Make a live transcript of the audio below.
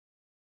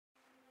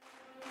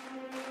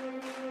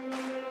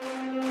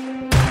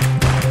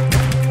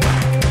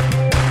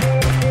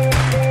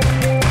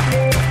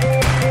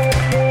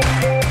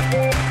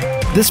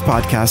This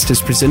podcast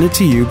is presented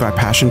to you by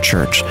Passion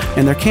Church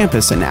and their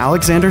campus in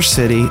Alexander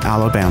City,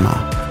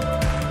 Alabama.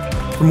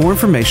 For more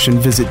information,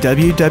 visit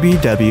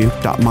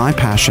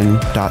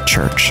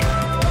www.mypassion.church.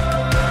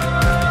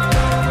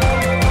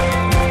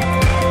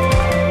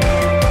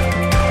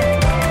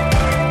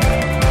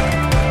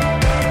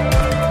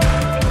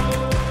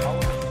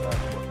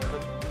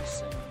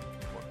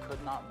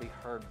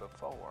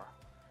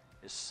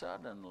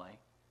 Suddenly,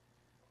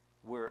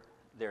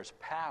 there's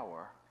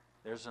power,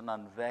 there's an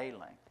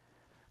unveiling,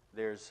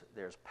 there's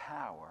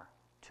power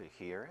to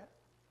hear it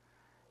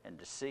and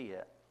to see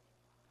it,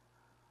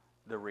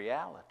 the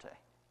reality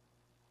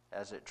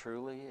as it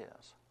truly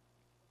is.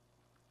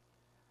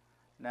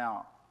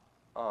 Now,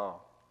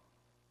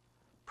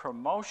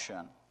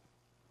 promotion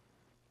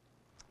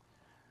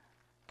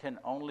can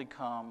only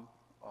come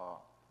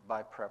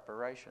by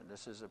preparation.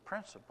 This is a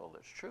principle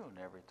that's true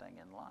in everything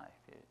in life.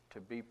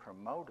 To be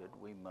promoted,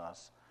 we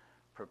must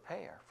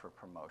prepare for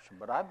promotion.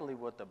 But I believe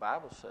what the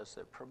Bible says,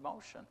 that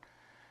promotion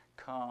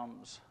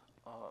comes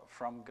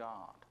from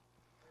God.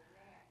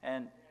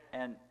 And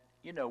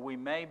you know, we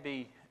may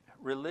be,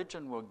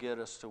 religion will get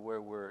us to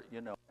where we're,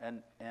 you know,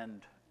 and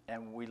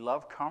we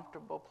love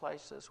comfortable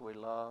places. We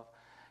love,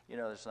 you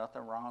know, there's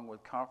nothing wrong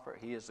with comfort.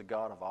 He is the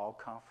God of all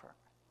comfort,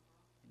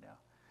 you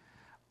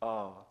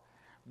know.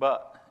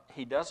 But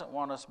He doesn't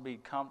want us to be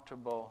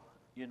comfortable,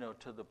 you know,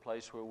 to the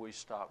place where we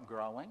stop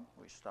growing,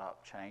 we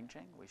stop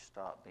changing, we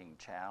stop being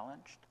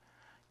challenged,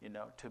 you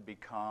know, to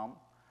become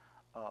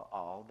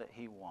all that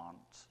He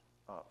wants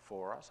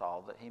for us,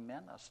 all that He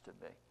meant us to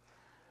be.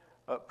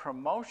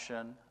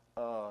 Promotion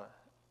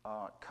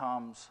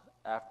comes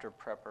after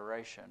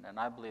preparation, and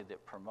I believe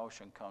that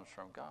promotion comes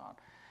from God.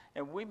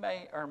 And we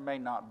may or may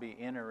not be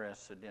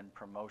interested in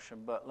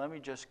promotion, but let me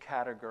just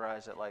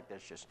categorize it like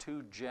this, just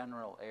two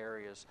general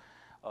areas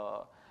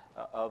of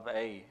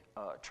a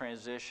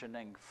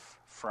transitioning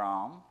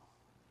from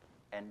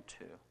and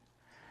to.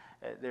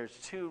 There's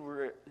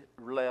two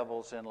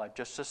levels in life,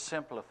 just to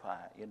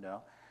simplify it, you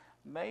know.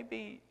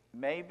 Maybe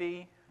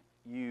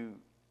you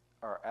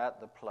are at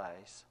the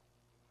place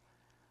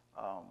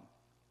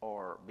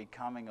or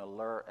becoming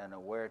alert and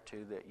aware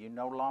to that you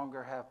no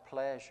longer have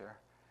pleasure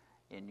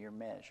in your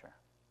measure.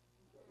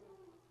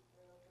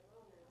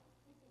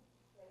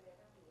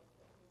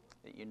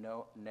 That you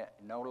no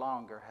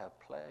longer have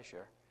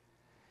pleasure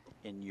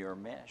in your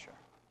measure,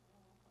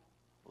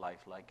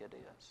 life like it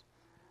is.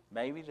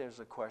 Maybe there's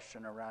a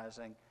question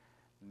arising,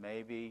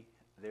 maybe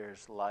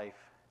there's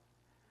life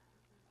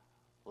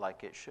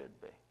like it should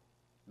be.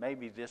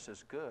 Maybe this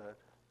is good,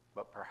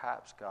 but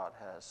perhaps God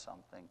has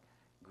something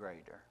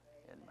greater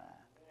in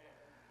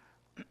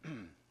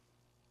mind.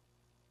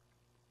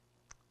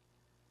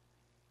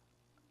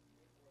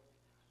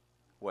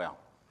 Well,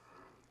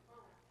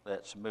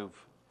 let's move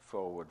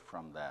forward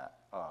from that.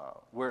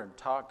 We're going to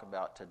talk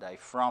about today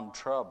from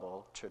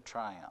trouble to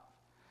triumph.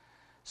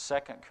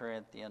 2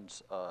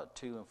 Corinthians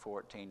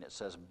 2:14, it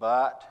says,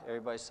 but,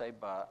 everybody say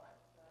but.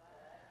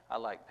 I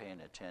like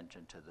paying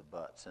attention to the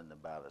buts in the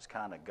Bible. It's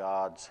kind of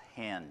God's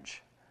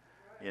hinge,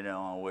 you know,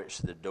 on which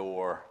the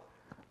door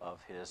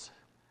of His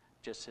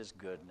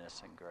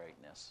goodness and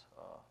greatness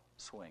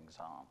swings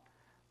on.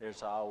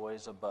 There's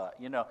always a but.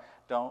 You know,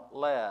 don't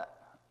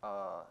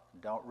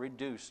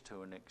reduce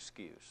to an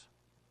excuse.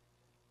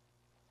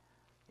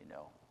 You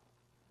know,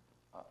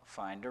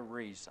 find a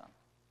reason.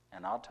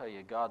 And I'll tell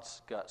you,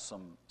 God's got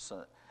some,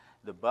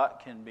 the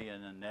but can be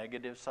in a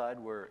negative side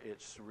where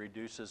it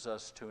reduces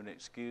us to an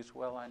excuse.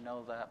 Well, I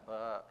know that,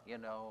 but, you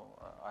know,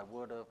 I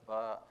would have,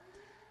 but,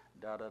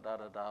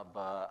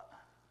 but,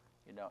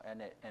 you know,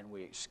 and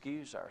we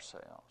excuse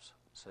ourselves,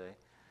 see.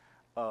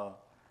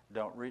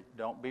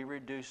 Don't be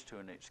reduced to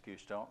an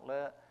excuse. Don't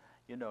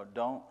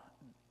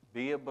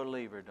be a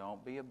believer.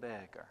 Don't be a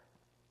beggar.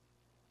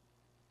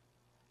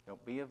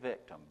 Don't be a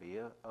victim. Be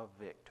a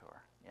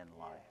victor in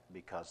life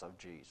because of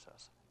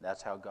Jesus.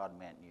 That's how God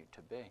meant you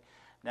to be.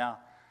 Now,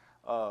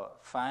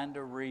 find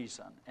a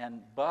reason.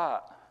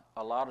 But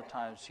a lot of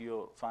times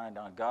you'll find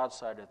on God's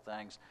side of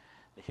things,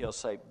 He'll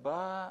say,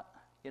 but,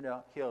 you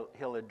know,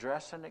 He'll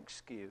address an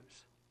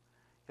excuse.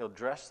 He'll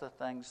address the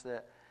things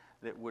that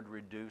would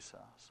reduce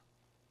us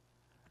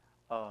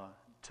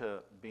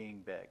to being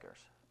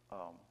beggars.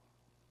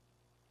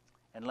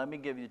 And let me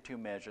give you two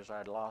measures.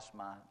 I'd lost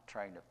my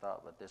train of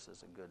thought, but this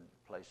is a good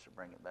place to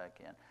bring it back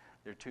in.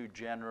 There are two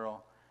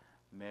general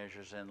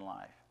measures in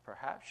life.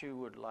 Perhaps you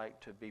would like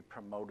to be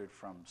promoted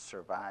from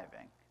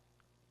surviving,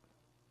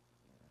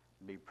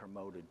 be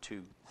promoted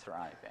to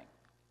thriving.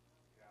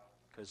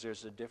 Because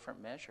there's a different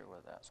measure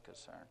where that's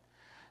concerned.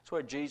 That's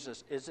what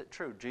Jesus, is it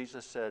true?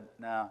 Jesus said,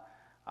 now,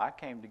 I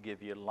came to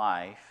give you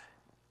life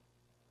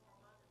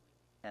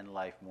and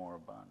life more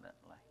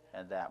abundantly,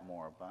 and that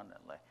more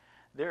abundantly.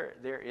 There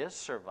is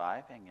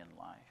surviving in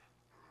life,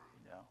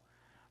 you know,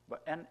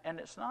 but and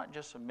it's not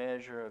just a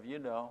measure of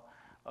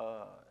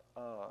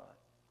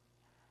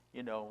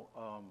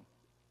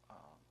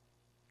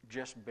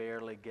just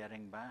barely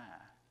getting by.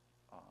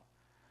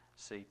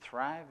 See,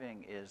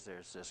 thriving is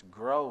there's this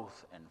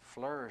growth and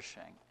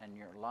flourishing, and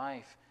your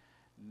life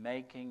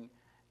making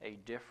a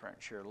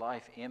difference, your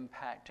life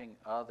impacting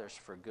others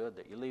for good,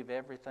 that you leave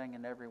everything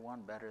and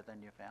everyone better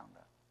than you found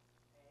it.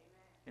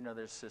 You know,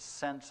 there's this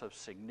sense of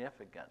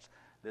significance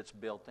that's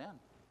built in.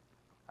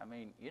 I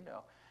mean, you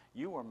know,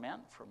 you were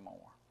meant for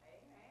more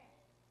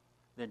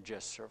than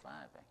just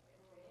surviving.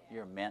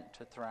 You're meant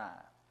to thrive.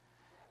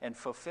 And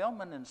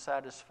fulfillment and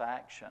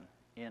satisfaction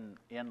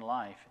in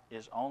life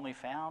is only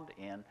found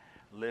in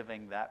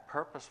living that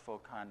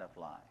purposeful kind of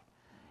life.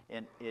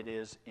 And it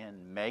is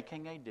in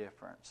making a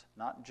difference,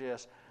 not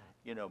just,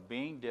 you know,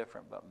 being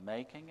different, but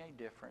making a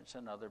difference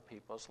in other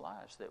people's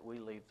lives, that we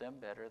leave them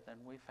better than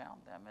we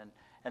found them.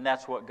 And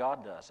that's what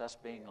God does. That's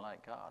being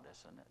like God,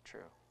 isn't it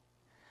true?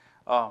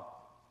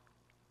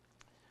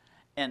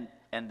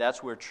 And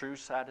that's where true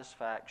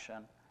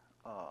satisfaction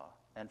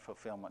and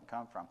fulfillment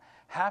come from.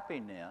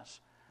 Happiness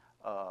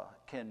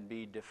can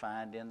be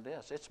defined in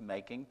this. It's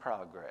making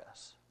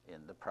progress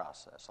in the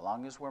process. As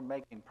long as we're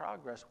making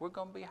progress, we're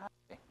going to be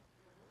happy.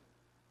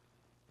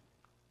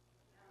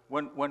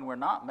 When we're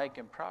not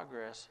making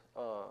progress,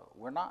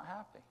 we're not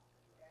happy.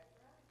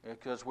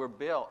 Because we're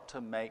built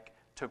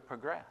to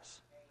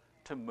progress,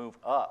 to move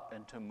up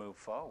and to move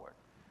forward,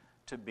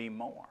 to be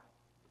more.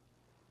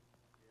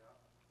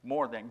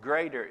 More than,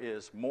 greater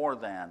is more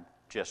than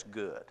just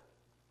good.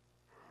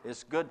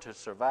 It's good to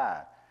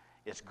survive.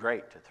 It's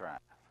great to thrive.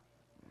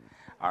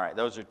 All right,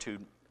 those are two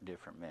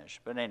different measures.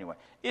 But anyway,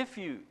 if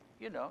you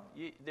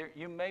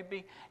may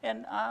be,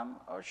 and I'm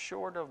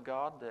assured of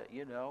God that,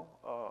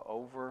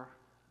 over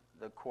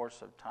the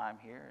course of time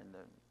here and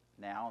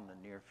now in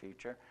the near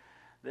future,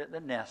 that the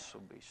nests will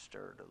be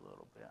stirred a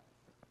little bit,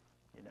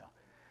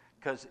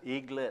 because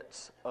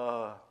eaglets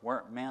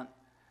weren't meant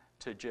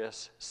to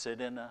just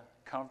sit in a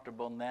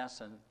comfortable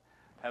nest and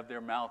have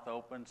their mouth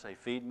open, say,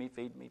 feed me,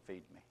 feed me,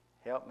 feed me.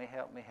 Help me,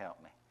 help me,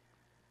 help me.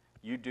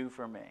 You do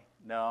for me.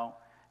 No,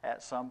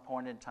 at some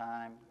point in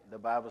time, the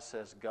Bible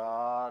says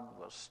God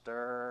will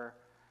stir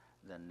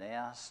the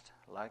nest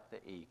like the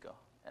eagle.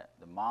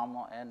 The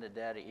mama and the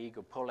daddy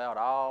eagle pull out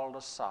all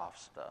the soft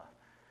stuff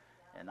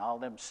and all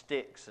them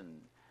sticks and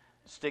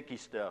sticky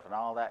stuff and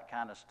all that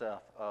kind of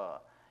stuff.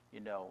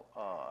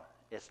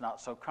 It's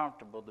not so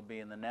comfortable to be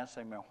in the nest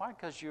anymore. Why?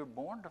 Because you're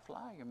born to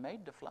fly. You're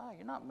made to fly.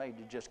 You're not made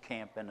to just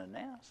camp in a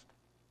nest.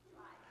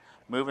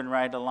 Moving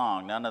right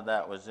along. None of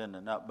that was in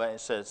the note. But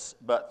it says,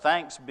 but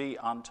thanks be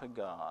unto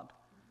God,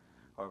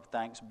 or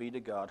thanks be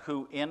to God,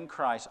 who in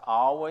Christ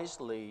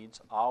always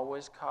leads,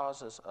 always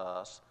causes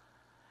us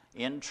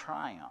in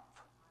triumph.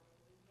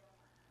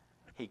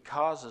 He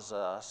causes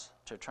us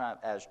to triumph.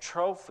 As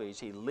trophies,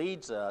 he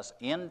leads us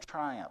in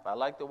triumph. I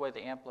like the way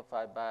the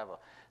Amplified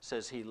Bible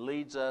says he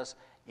leads us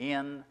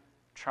in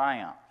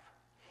triumph.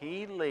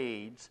 He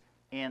leads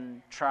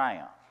in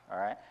triumph. All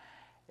right?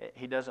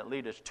 He doesn't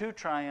lead us to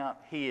triumph.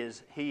 He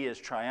is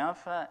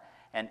triumphant,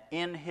 and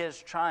in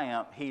his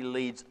triumph, he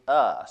leads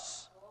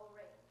us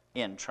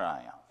in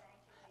triumph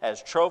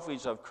as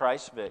trophies of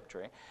Christ's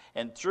victory,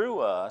 and through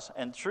us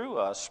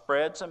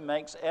spreads and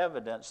makes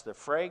evidence the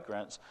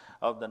fragrance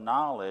of the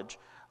knowledge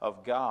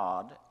of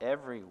God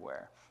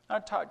everywhere. I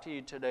talked to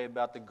you today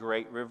about the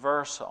great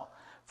reversal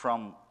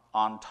from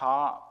on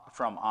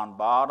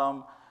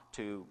bottom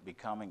to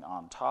becoming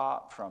on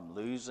top, from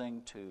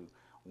losing to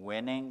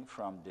winning,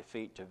 from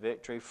defeat to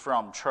victory,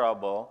 from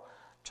trouble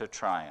to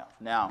triumph.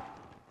 Now,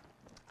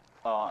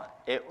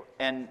 it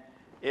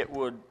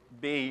would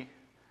be,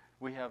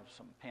 we have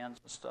some pens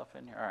and stuff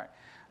in here. All right.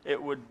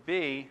 It would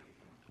be,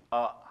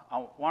 I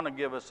want to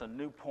give us a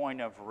new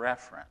point of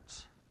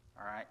reference,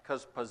 all right?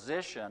 Because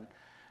position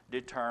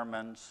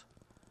determines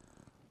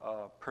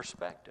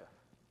perspective.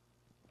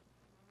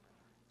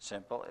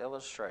 Simple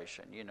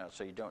illustration,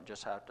 so you don't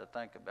just have to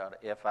think about it.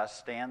 If I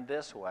stand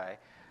this way,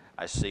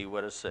 I see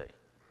what I see.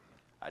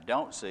 I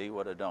don't see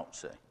what I don't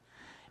see.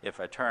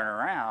 If I turn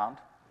around,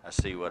 I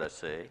see what I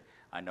see.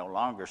 I no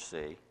longer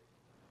see.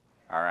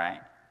 All right?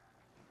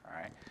 All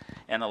right.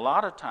 And a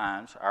lot of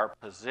times our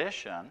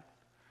position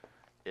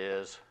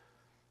is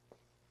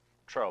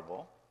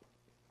trouble,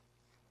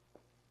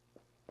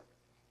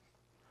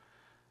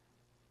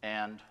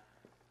 and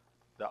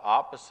the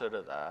opposite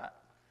of that,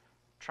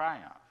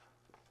 triumph.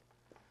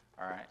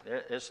 All right.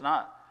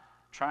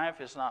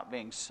 Triumph is not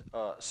being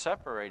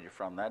separated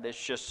from that.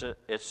 It's just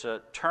it's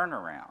a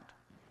turnaround.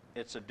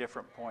 It's a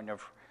different point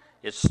of.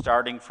 It's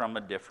starting from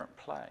a different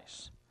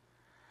place.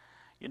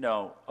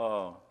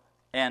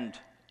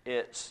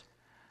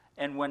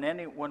 And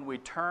when we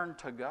turn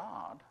to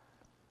God,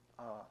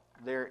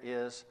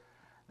 there's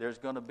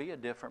going to be a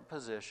different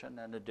position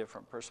and a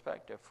different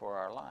perspective for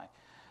our life.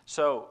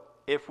 So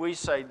if we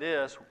say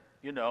this,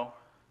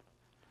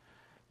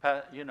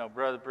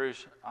 Brother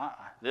Bruce,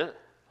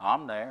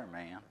 I'm there,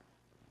 man.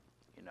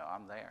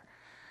 I'm there.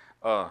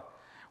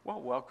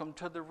 Well, welcome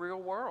to the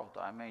real world.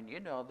 I mean,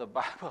 the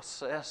Bible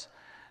says,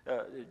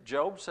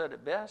 Job said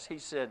it best. He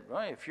said,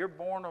 well, if you're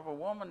born of a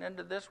woman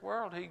into this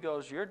world, he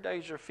goes, your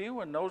days are few,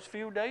 and those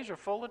few days are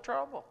full of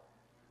trouble.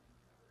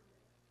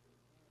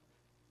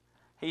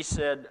 He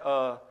said,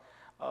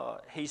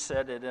 he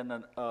said it in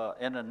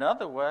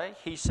another way.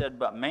 He said,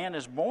 but man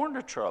is born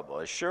to trouble.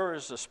 As sure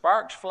as the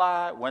sparks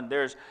fly, when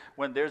there's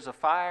a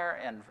fire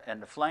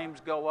and the flames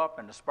go up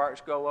and the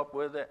sparks go up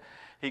with it,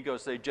 he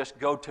goes, they just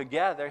go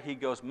together. He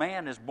goes,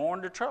 man is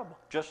born to trouble.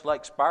 Just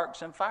like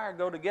sparks and fire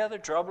go together,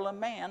 trouble and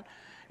man,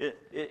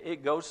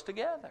 it goes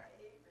together.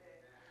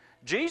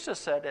 Jesus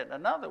said it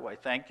another way.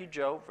 Thank you,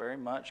 Joe, very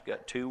much.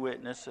 Got 2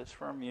 witnesses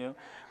from you.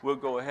 We'll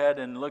go ahead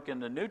and look in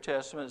the New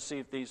Testament and see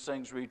if these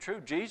things be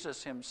true.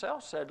 Jesus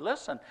himself said,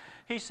 listen,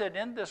 he said,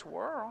 in this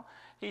world,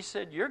 he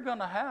said, you're going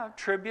to have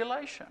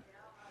tribulation.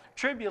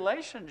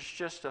 Tribulation is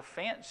just a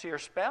fancier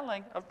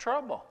spelling of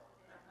trouble.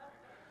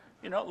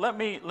 You know, let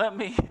me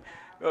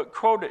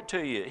quote it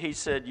to you. He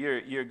said,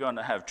 you're going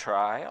to have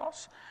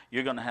trials,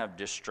 you're going to have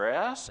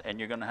distress, and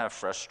you're going to have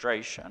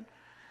frustration.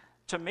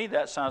 To me,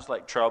 that sounds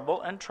like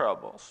trouble and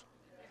troubles.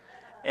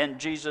 And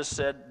Jesus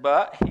said,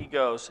 but, he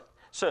goes,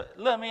 so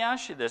let me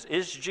ask you this.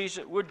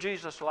 Would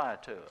Jesus lie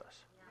to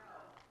us?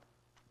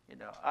 You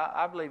know,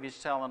 I believe he's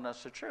telling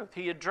us the truth.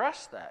 He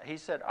addressed that. He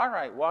said, all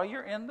right, while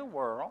you're in the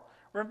world,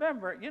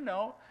 remember, you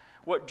know,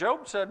 what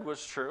Job said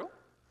was true.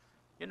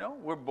 You know,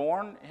 we're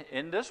born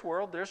in this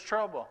world, there's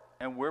trouble,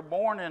 and we're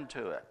born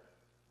into it.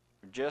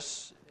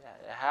 Just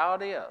how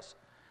it is. As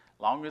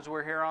long as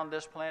we're here on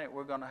this planet,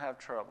 we're going to have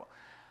trouble.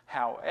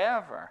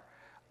 However,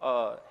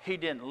 he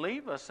didn't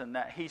leave us in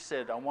that. He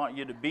said, I want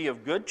you to be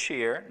of good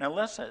cheer. Now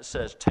listen, it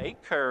says,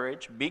 take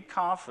courage, be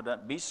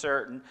confident, be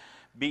certain,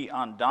 be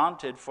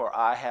undaunted, for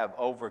I have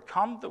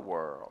overcome the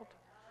world.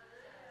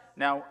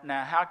 Now,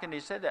 how can he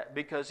say that?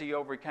 Because he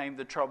overcame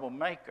the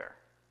troublemaker.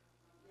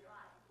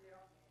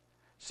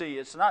 See,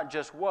 it's not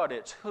just what,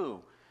 it's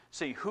who.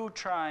 See, who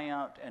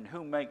triumphed and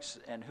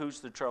who's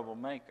the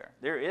troublemaker.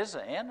 There is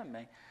an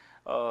enemy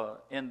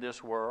in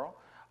this world.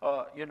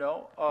 I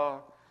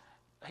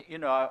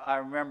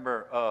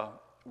remember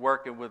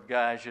working with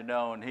guys, you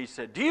know, and he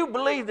said, do you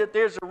believe that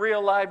there's a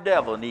real live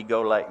devil? And he'd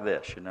go like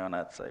this, you know, and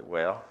I'd say,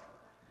 well,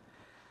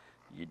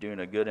 you're doing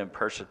a good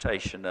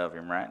impersonation of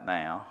him right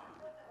now.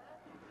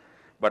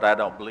 But I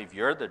don't believe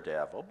you're the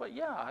devil. But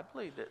yeah, I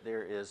believe that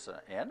there is an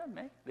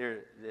enemy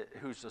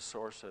who's the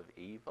source of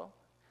evil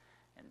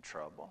and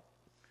trouble.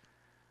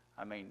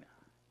 I mean,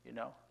 you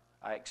know,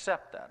 I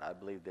accept that. I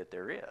believe that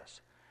there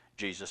is.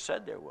 Jesus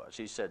said there was.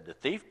 He said the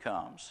thief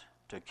comes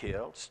to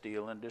kill,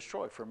 steal, and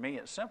destroy. For me,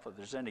 it's simple. If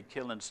there's any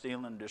killing,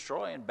 stealing, and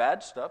destroying,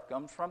 bad stuff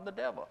comes from the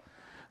devil.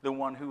 The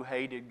one who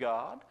hated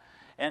God,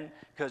 and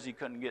because he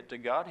couldn't get to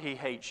God, he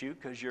hates you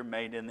because you're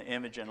made in the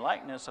image and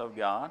likeness of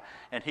God,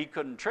 and he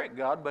couldn't trick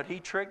God, but he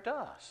tricked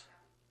us.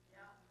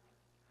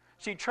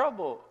 See,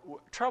 trouble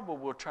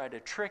will try to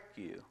trick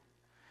you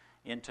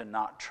into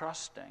not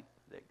trusting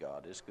that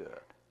God is good,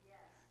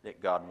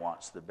 that God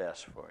wants the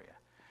best for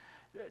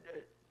you.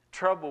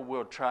 Trouble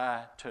will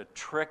try to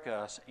trick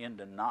us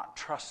into not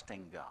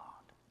trusting God.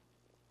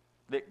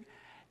 The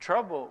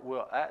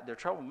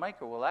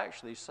troublemaker will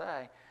actually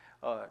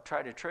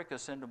try to trick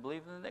us into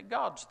believing that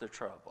God's the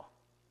trouble.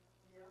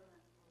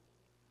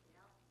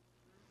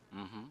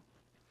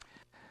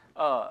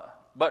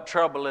 But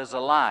trouble is a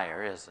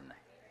liar, isn't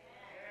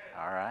it?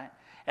 All right?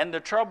 And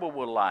the trouble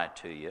will lie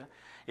to you.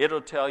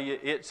 It'll tell you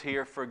it's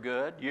here for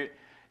good.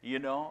 You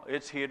know,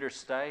 it's here to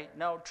stay.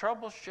 No,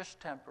 trouble's just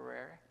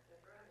temporary.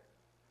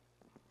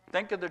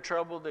 Think of the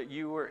trouble that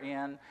you were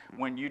in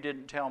when you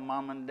didn't tell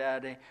mom and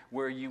daddy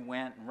where you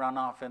went and run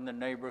off in the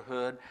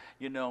neighborhood,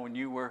 you know, when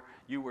you were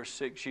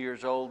 6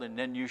 years old, and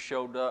then you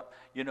showed up,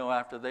 you know,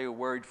 after they were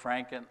worried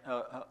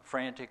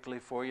frantically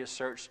for you,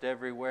 searched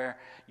everywhere,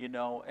 you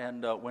know,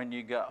 and when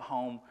you got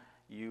home,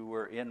 you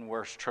were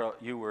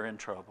in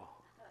trouble.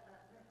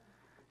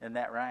 Isn't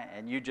that right?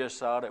 And you just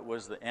thought it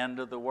was the end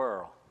of the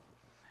world.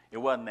 It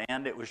wasn't the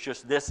end, it was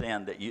just this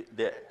end that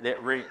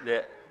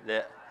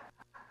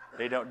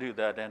they don't do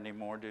that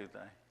anymore, do they?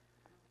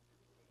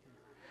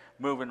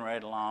 Moving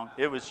right along.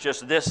 It was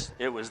this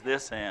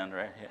end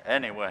right here.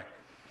 Anyway,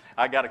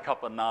 I got a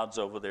couple of nods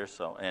over there,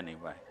 so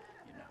anyway,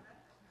 you know.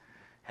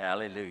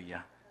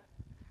 Hallelujah.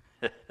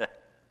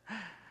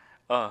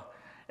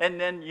 And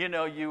then, you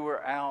know, you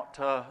were out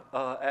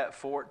at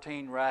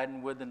 14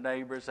 riding with the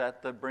neighbors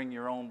at the bring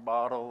your own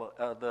bottle,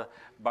 the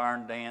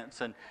barn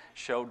dance, and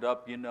showed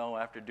up, you know,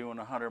 after doing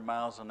 100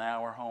 miles an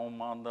hour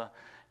home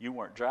you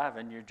weren't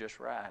driving, you're just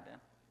riding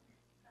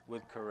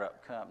with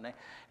corrupt company.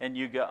 And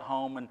you got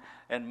home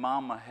and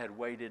Mama had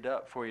waited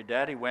up for you.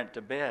 Daddy went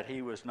to bed.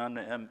 He was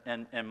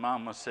and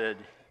Mama said,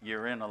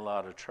 you're in a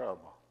lot of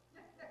trouble.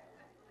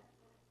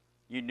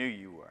 You knew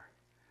you were.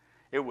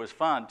 It was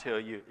fun till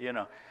you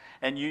know.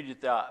 And you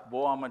thought,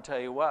 boy, I'm going to tell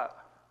you what,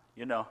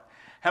 you know.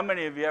 How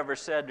many of you ever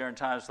said during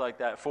times like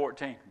that,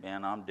 14,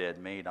 man, I'm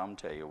dead meat. I'm going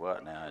to tell you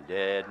what now,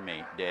 dead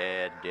meat,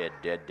 dead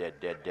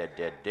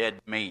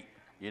meat.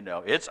 You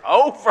know, it's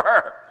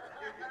over.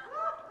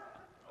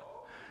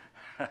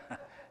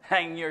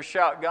 Hang your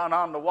shotgun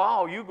on the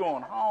wall, you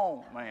going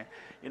home, man.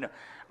 You know,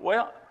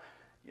 well,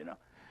 you know,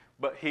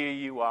 but here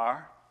you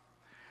are.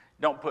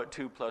 Don't put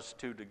 2 +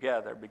 2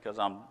 together because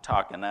I'm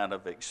talking out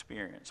of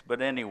experience.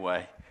 But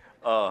anyway,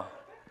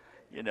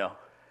 you know,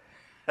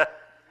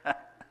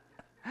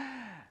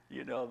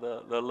 You know,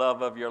 the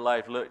love of your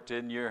life looked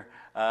in your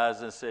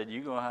eyes and said,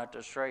 you're going to have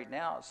to straighten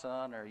out,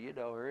 son, or,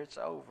 or it's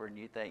over. And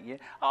you think,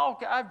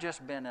 I've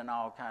just been in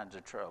all kinds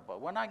of trouble.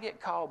 When I get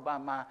called by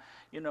my,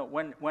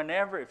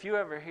 whenever, if you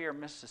ever hear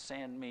Miss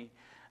Sandy,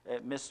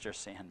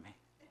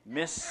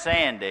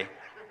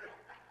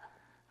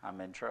 I'm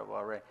in trouble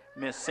already.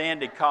 Miss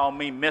Sandy called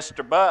me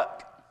Mr.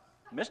 Buck.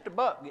 Mr.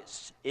 Buck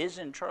is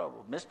in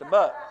trouble. Mr.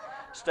 Buck,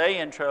 stay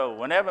in trouble.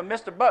 Whenever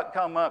Mr. Buck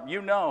come up,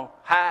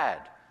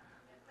 hide.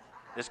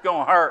 It's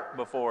going to hurt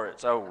before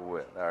it's over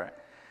with, all right?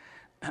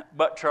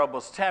 But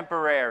trouble's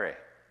temporary.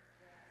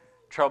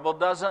 Trouble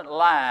doesn't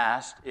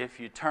last if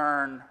you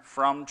turn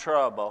from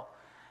trouble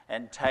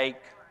and take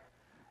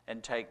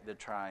the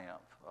triumph.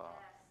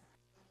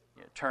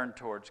 Turn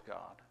towards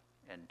God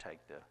and take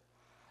the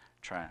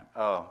triumph.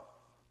 I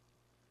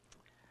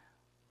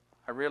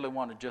really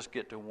want to just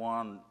get to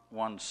one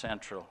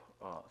central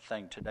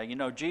thing today.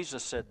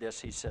 Jesus said this.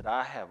 He said,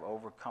 I have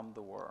overcome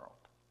the world.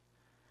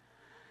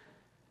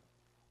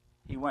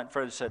 He went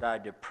further and said, I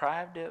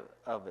deprived it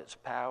of its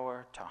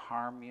power to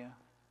harm you.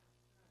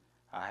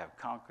 I have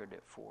conquered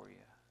it for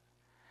you.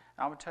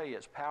 And I'm going to tell you,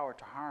 its power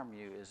to harm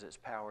you is its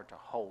power to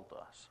hold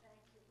us.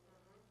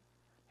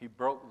 He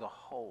broke the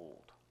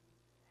hold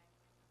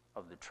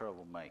of the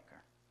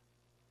troublemaker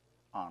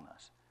on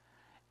us.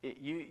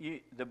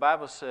 The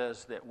Bible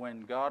says that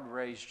when God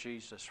raised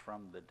Jesus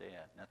from the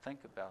dead, now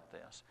think about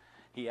this.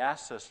 He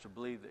asks us to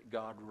believe that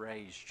God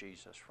raised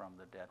Jesus from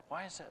the dead.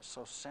 Why is that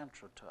so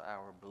central to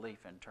our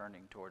belief in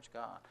turning towards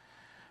God?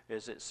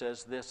 As it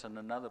says this in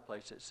another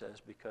place, it says,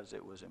 because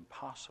it was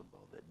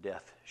impossible that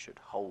death should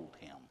hold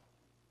him.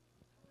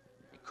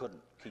 It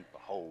couldn't keep a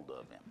hold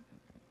of him.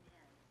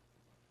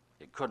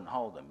 It couldn't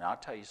hold him. Now, I'll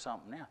tell you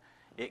something now.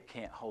 It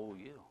can't hold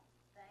you.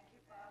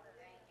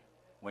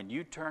 When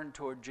you turn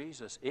toward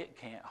Jesus, it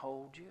can't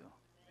hold you.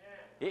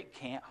 It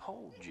can't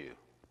hold you.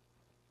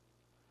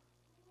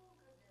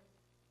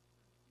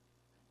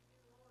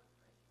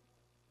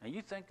 Now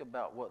you think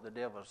about what the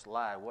devil's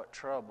lie, what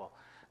trouble,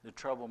 the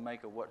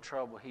troublemaker, what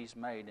trouble he's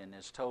made and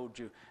has told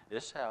you,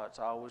 this is how it's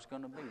always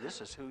going to be. This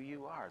is who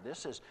you are.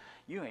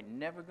 You ain't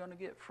never going to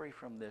get free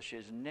from this.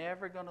 You're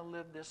never going to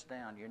live this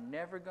down. You're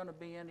never going to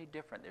be any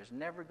different. There's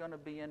never going to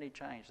be any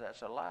change.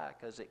 That's a lie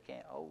because it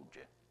can't hold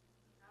you.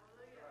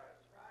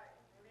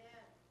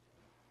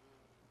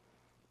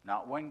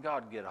 Not when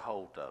God get a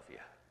hold of you.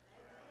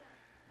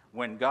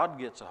 When God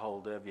gets a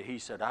hold of you, he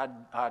said, I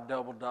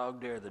double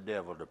dog dare the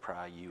devil to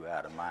pry you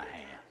out of my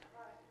hand.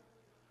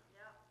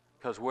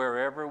 Because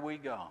wherever we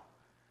go,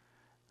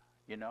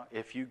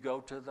 if you go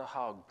to the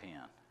hog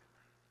pen,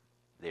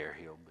 there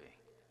he'll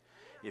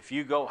be. If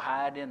you go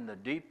hide in the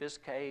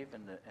deepest cave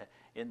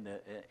in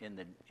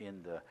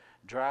the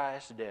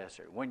driest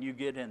desert, when you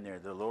get in there,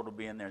 the Lord will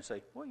be in there and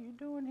say, what are you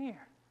doing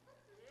here?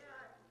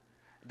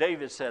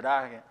 David said,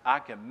 I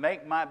can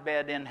make my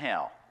bed in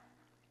hell.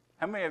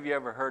 How many of you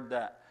ever heard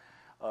that?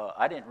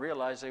 I didn't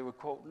realize they were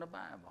quoting the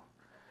Bible.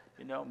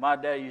 My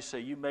dad used to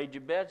say, you made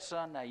your bed,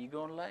 son, now you're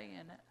going to lay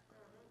in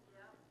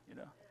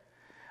it.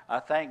 I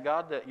thank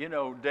God that,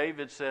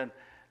 David said,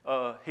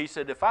 he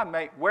said,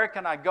 where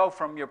can I go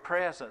from your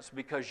presence?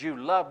 Because you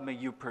love me,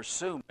 you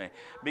pursue me.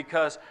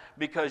 Because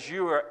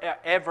you are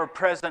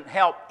ever-present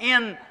help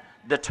in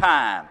the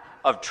time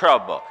of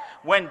trouble.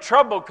 When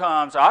trouble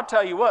comes, I'll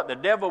tell you what, the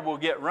devil will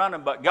get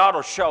running, but God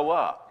will show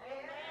up.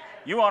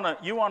 You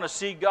want to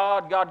see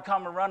God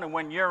come running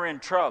when you're in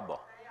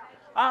trouble.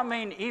 I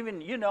mean,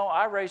 even,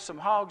 I raised some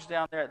hogs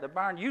down there at the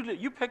barn.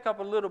 You pick up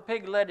a little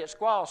pig, let it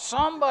squall.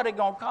 Somebody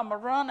going to come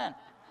running.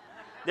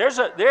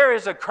 There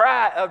is a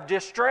cry of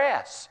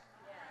distress,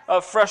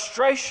 of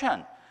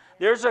frustration.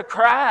 There's a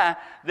cry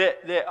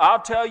that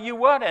I'll tell you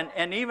what,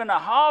 and even a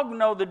hog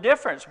know the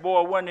difference,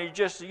 boy, when he's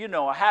just,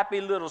 a happy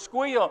little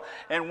squeal,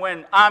 and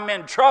when I'm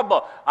in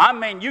trouble,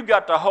 you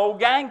got the whole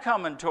gang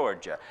coming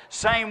towards you.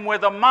 Same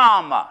with a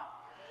mama.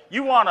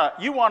 You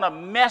wanna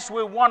mess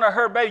with one of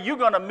her babies, you're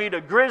gonna meet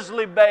a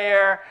grizzly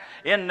bear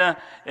in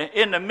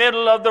the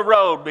middle of the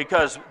road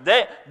because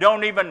they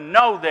don't even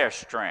know their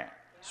strength,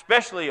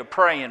 especially a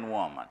praying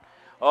woman.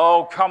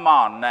 Oh, come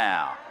on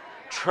now.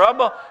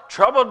 Trouble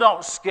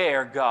don't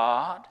scare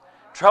God.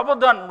 Trouble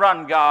doesn't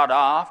run God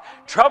off.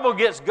 Trouble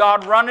gets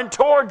God running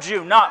towards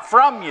you, not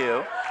from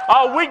you.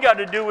 All we got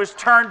to do is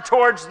turn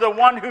towards the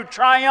one who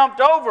triumphed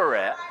over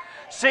it.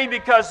 See,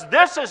 because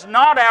this is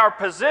not our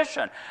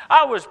position.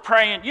 I was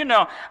praying, you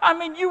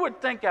would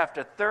think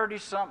after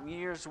 30-something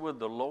years with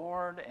the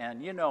Lord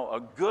and,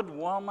 a good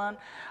woman,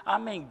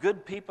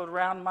 good people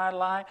around my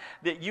life,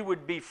 that you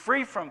would be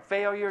free from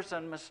failures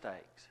and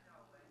mistakes.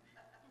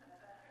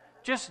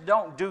 Just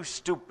don't do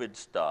stupid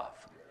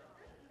stuff.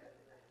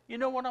 You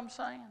know what I'm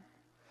saying?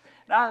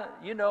 Now,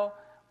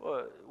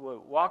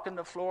 walking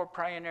the floor,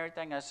 praying and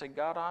everything, I said,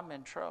 God, I'm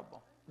in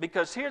trouble.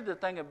 Because here's the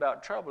thing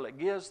about trouble. It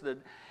gives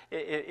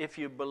if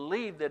you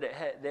believe that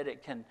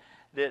it can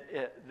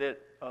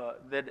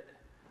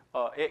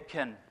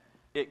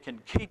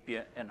keep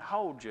you and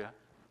hold you,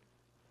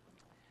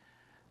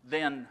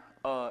 then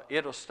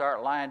it'll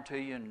start lying to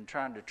you and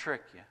trying to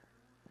trick you.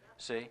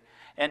 See?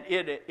 And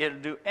it'll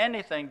do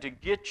anything to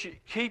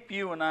keep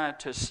you and I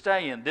to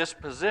stay in this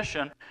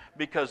position,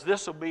 because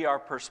this will be our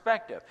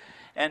perspective.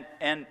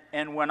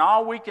 And when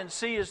all we can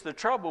see is the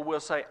trouble, we'll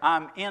say,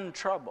 I'm in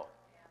trouble.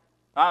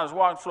 I was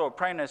walking through a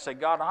praying and I said,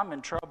 God, I'm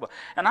in trouble.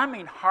 And I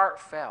mean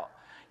heartfelt.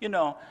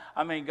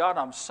 God,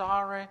 I'm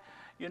sorry.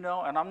 And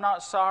I'm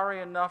not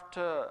sorry enough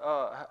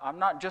I'm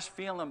not just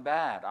feeling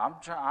bad.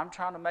 I'm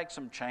trying to make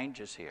some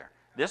changes here.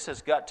 This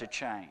has got to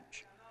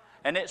change.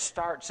 And it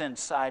starts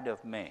inside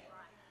of me.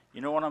 You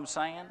know what I'm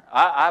saying?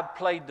 I've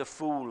played the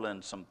fool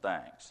in some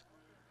things.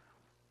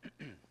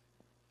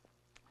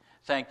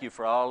 Thank you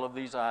for all of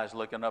these eyes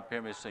looking up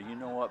here and say, you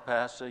know what,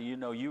 Pastor,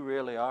 you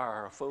really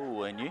are a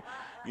fool. And you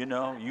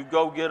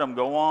go get them,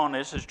 go on.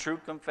 This is true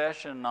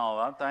confession and all.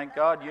 I thank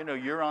God,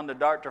 you're on the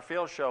Dr.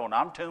 Phil show and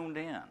I'm tuned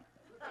in.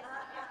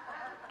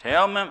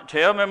 Tell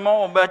me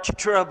more about your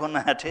trouble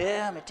now.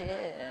 Tell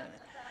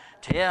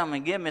me,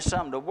 give me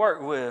something to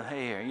work with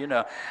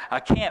here. I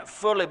can't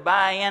fully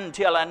buy in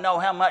until I know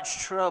how much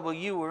trouble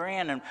you were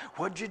in and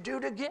what'd you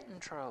do to get in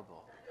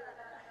trouble.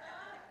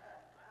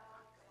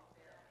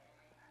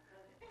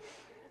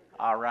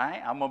 All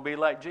right, I'm going to be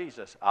like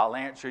Jesus. I'll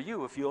answer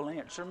you if you'll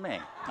answer me.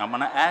 I'm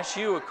going to ask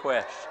you a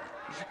question.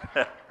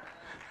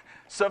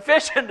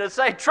 Sufficient to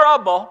say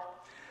trouble.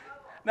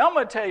 Now, I'm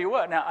going to tell you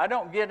what. Now, I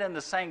don't get in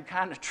the same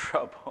kind of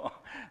trouble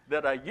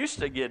that I used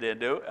to get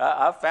into.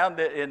 I found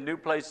that in new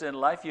places in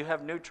life, you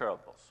have new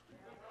troubles.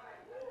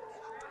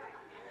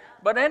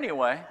 But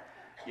anyway,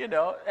 and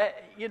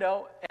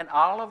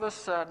all of a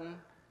sudden,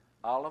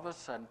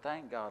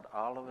 thank God,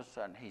 all of a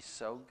sudden, He's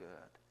so good.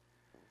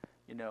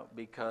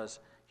 Because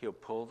He'll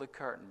pull the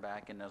curtain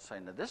back and He'll say,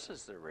 now this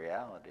is the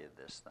reality of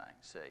this thing.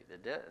 See,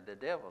 the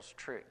devil's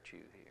tricked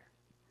you here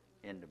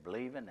into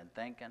believing and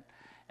thinking,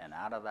 and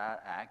out of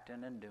that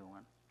acting and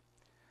doing.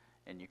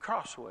 And you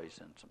crossways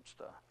in some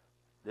stuff.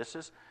 This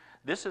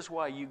is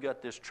why you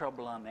got this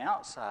trouble on the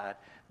outside,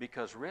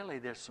 because really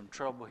there's some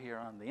trouble here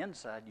on the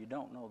inside. You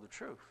don't know the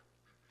truth.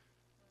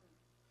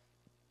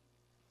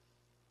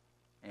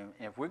 And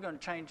if we're going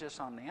to change this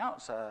on the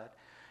outside,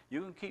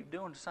 you can keep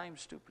doing the same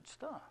stupid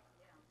stuff.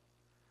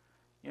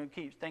 You can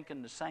keep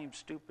thinking the same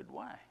stupid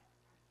way.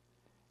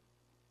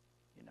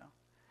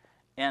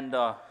 And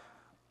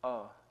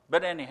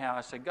but anyhow,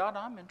 I said, God,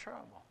 I'm in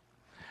trouble.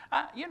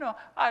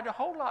 I'd a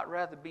whole lot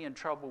rather be in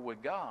trouble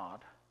with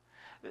God.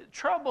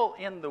 Trouble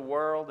in the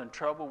world and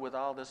trouble with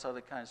all this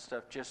other kind of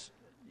stuff just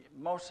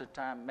most of the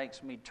time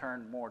makes me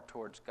turn more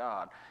towards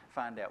God,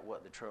 find out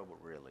what the trouble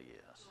really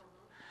is.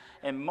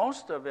 And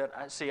most of it,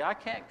 I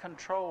can't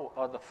control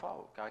other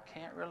folk. I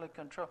can't really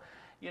control,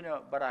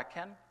 but I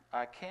can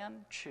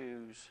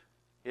choose.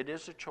 It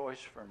is a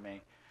choice for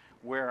me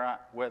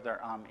whether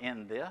I'm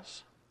in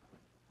this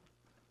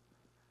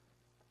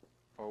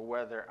or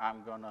whether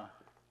I'm going to,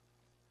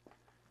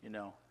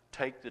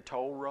 take the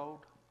toll road,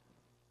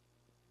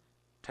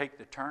 take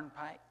the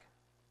turnpike,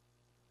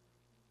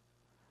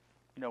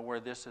 where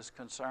this is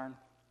concerned,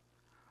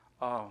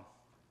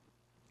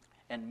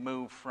 and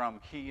move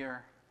from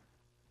here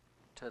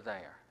to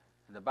there.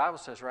 And the Bible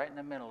says right in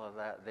the middle of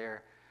that,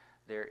 there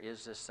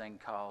is this thing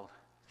called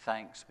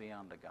thanks be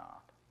unto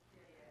God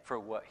for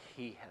what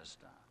He has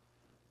done.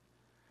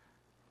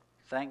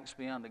 Thanks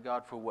be unto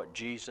God for what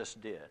Jesus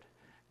did.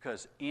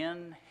 Because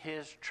in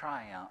His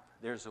triumph,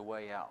 there's a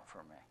way out for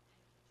me.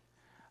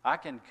 I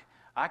can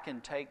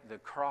take the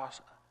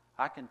crossroad,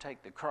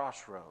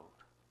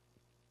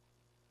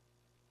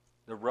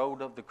 the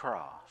road of the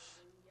cross,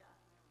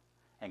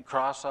 and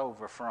cross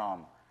over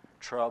from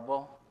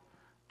trouble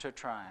to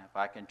triumph.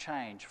 I can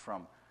change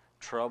from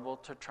trouble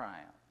to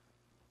triumph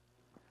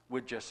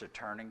with just a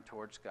turning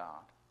towards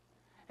God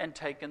and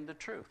taking the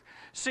truth.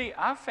 See,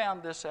 I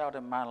found this out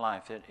in my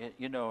life.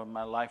 In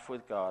my life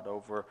with God,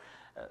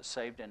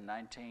 saved in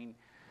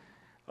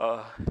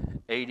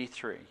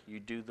 1983.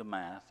 You do the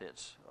math.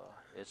 It's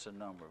a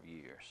number of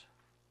years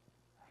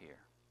here.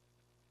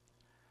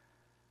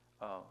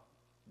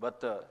 But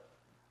the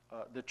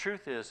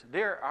truth is,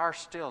 there are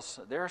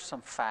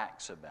some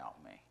facts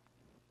about me.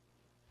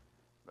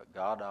 But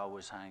God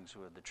always hangs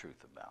with the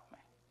truth about me.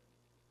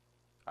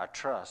 I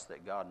trust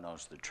that God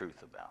knows the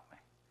truth about me.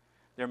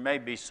 There may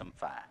be some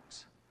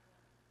facts.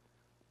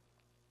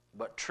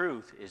 But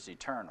truth is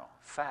eternal.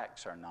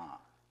 Facts are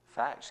not.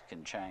 Facts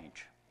can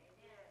change.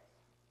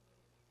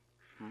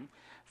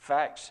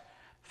 Facts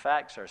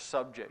are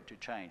subject to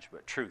change,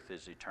 but truth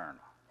is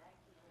eternal.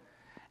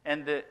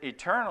 And the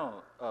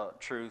eternal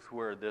truth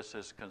where this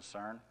is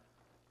concerned,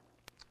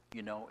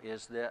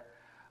 is that,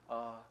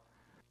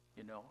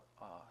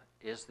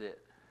 is that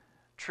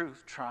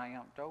truth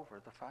triumphed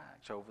over the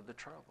facts, over the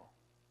trouble.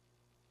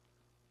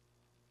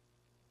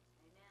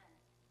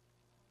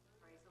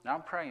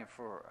 Now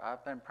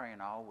I've been praying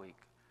all week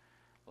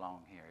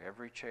long here.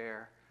 Every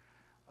chair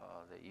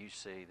that you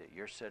see that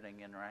you're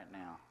sitting in right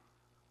now,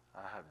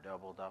 I have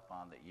doubled up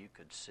on that you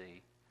could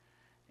see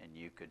and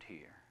you could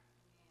hear.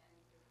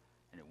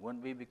 And it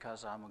wouldn't be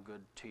because I'm a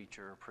good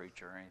teacher or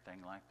preacher or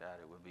anything like that.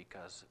 It would be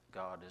because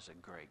God is a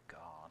great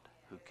God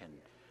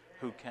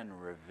who can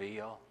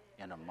reveal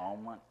in a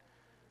moment,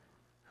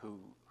 who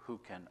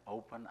can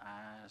open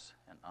eyes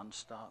and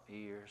unstop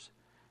ears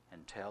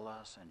and tell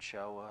us and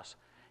show us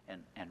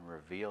and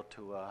reveal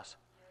to us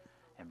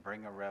and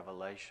bring a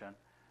revelation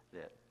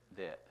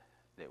that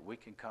we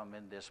can come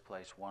in this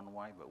place one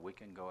way, but we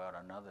can go out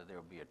another. There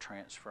will be a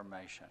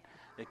transformation.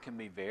 It can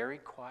be very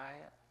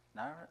quiet,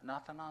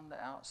 nothing on the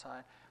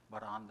outside,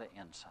 but on the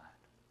inside.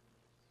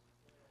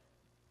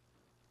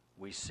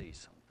 We see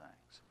some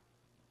things.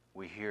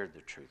 We hear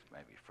the truth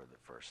maybe for the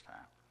first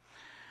time.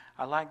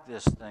 I like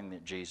this thing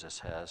that Jesus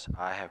has.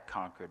 I have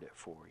conquered it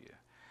for you.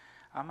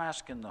 I'm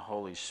asking the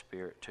Holy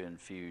Spirit to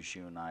infuse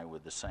you and I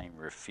with the same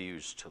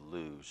refuse to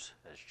lose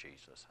as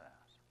Jesus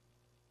has.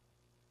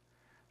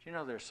 Do you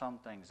know there's some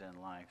things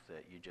in life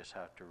that you just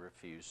have to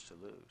refuse to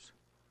lose?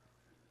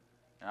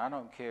 And I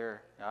don't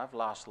care. I've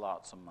lost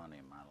lots of money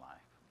in my life.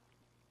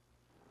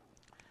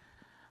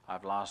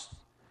 I've lost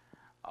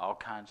all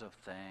kinds of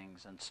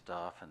things and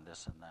stuff and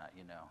this and that,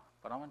 you know.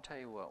 But I'm going to tell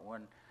you what,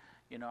 when,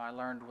 you know, I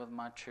learned with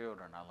my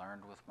children, I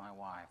learned with my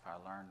wife, I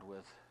learned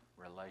with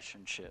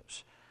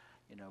relationships,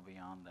 you know,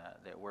 beyond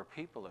that where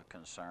people are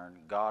concerned,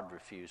 God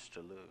refused to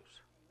lose. Amen.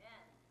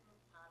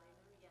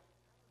 Hallelujah.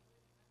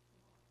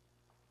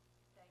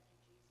 Thank you,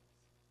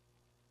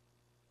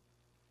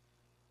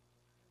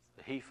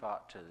 Jesus. He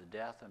fought to the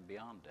death and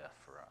beyond death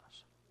for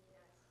us.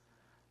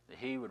 That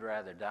he would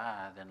rather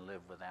die than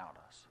live without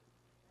us.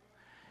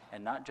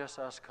 And not just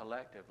us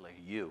collectively,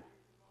 you,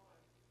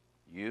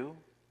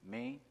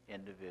 me,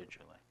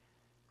 individually.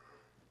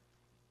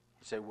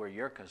 He said, where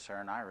you're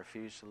concerned, I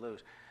refuse to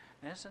lose.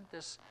 And isn't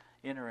this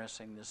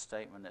interesting, this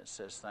statement that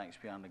says, thanks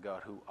be unto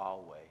God who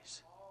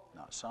always,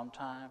 not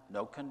sometime,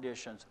 no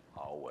conditions,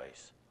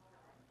 always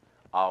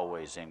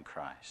in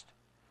Christ.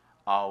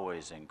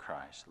 Always in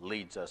Christ,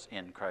 leads us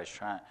in Christ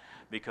triumph.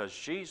 Because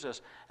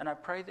Jesus, and I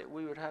pray that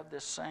we would have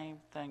this same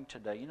thing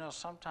today. You know,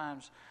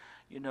 sometimes,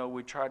 you know,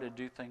 we try to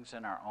do things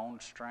in our own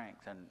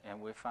strength, and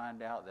we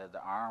find out that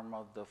the arm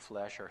of the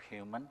flesh or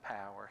human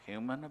power,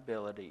 human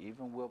ability,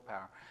 even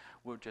willpower,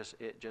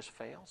 it just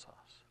fails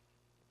us.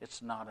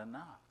 It's not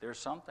enough. There's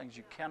some things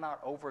you cannot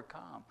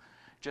overcome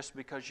just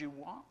because you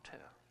want to.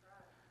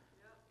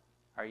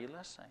 Are you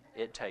listening?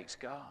 It takes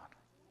God.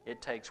 It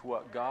takes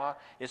what God,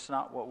 it's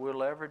not what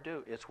we'll ever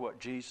do. It's what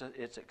Jesus,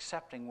 it's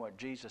accepting what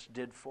Jesus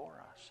did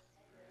for us.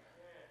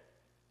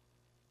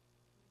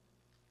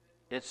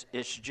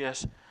 It's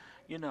just,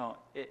 you know,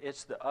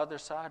 it's the other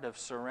side of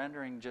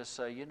surrendering, just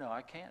say, you know,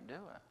 I can't do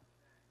it.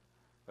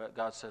 But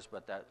God says,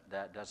 but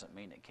that doesn't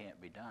mean it can't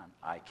be done.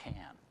 I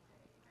can.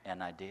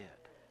 And I did.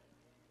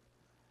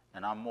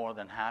 And I'm more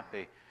than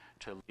happy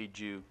to lead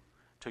you,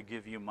 to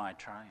give you my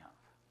triumph.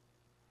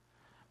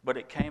 But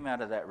it came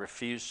out of that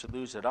refuse to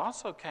lose. It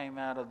also came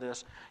out of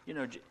this, you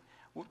know,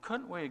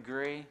 couldn't we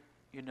agree,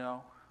 you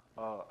know,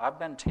 I've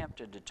been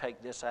tempted to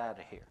take this out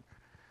of here,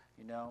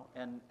 you know,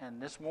 and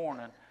this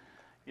morning,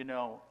 you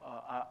know,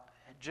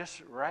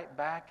 just right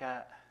back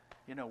at,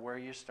 you know, where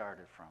you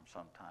started from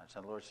sometimes.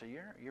 And the Lord said,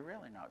 you're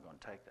really not going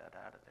to take that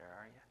out of there,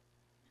 are you?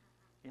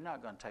 You're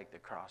not going to take the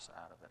cross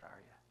out of it, are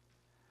you?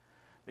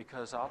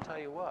 Because I'll tell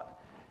you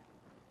what,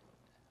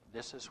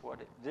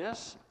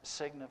 this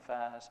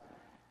signifies,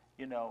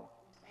 you know,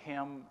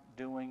 him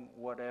doing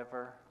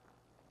whatever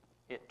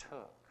it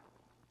took.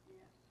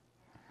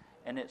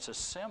 And it's a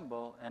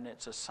symbol and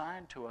it's a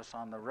sign to us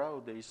on the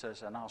road that he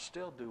says, and I'll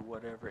still do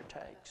whatever it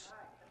takes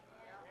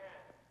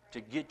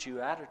to get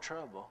you out of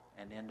trouble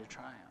and into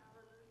triumph.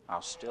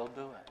 I'll still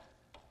do it.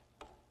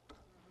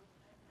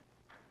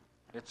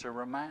 It's a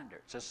reminder.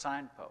 It's a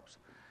signpost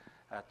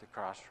at the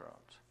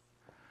crossroads.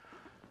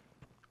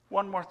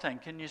 One more thing.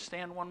 Can you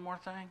stand one more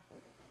thing?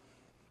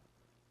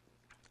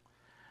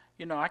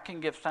 You know, I can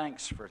give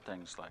thanks for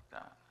things like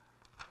that.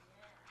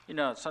 You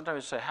know,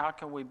 sometimes we say, how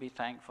can we be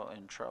thankful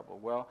in trouble?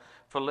 Well,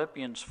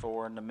 Philippians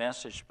 4 in the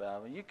Message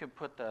Bible, you can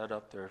put that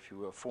up there if you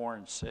will, 4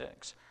 and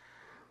 6.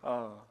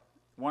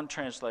 One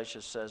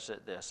translation says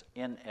it this,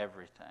 in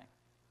everything.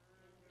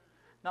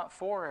 Not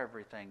for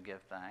everything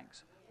give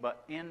thanks,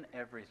 but in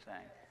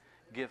everything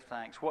give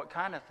thanks. What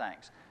kind of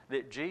thanks?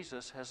 That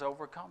Jesus has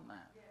overcome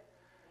that.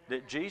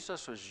 That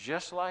Jesus was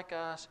just like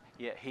us,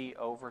 yet he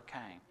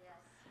overcame.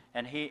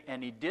 And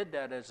he did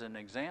that as an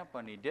example,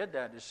 and he did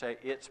that to say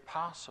it's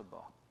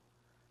possible.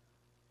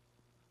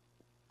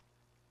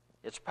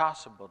 It's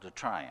possible to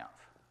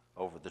triumph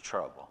over the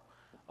trouble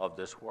of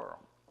this world.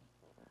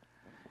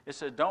 It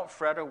says, don't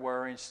fret or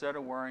worry. Instead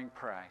of worrying,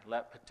 pray.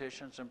 Let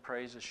petitions and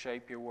praises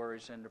shape your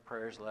worries into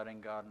prayers, letting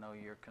God know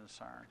you're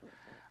concerned.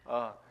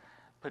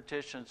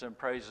 Petitions and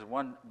praises.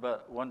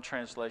 One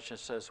translation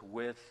says,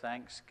 with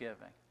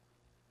thanksgiving.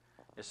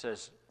 It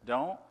says,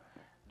 don't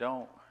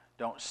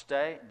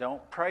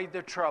pray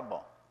the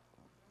trouble.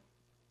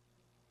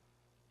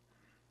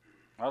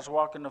 I was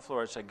walking the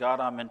floor and said, God,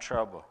 I'm in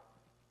trouble.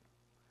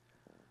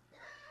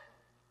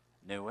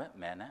 Knew it,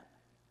 meant it.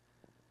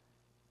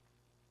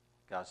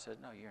 God said,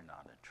 no, you're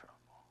not in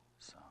trouble,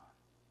 son.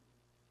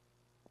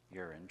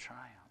 you're in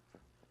triumph.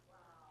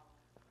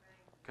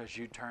 Because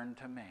you turned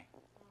to me.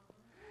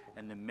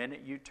 And the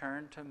minute you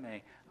turned to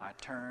me, I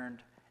turned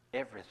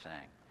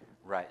everything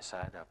right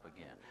side up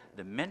again.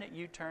 The minute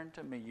you turned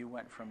to me, you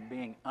went from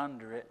being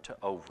under it to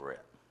over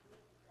it.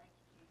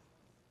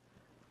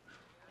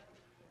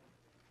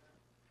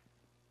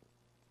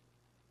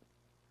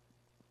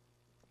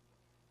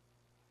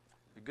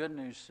 The good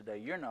news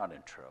today, you're not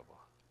in trouble.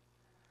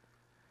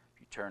 If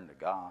you turn to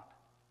God,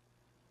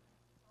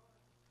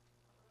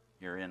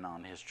 you're in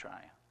on His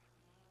triumph.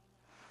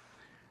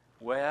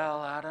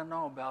 Well, I don't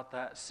know about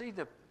that. See,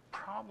 the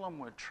problem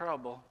with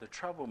trouble, the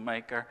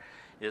troublemaker,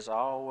 is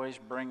always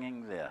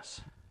bringing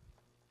this: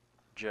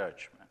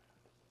 judgment.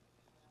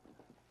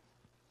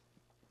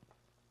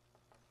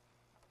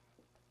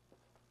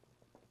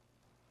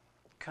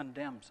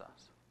 Condemns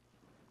us.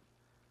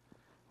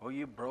 Well,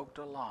 you broke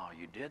the law.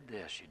 You did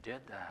this. You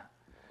did that.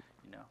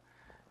 You know,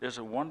 there's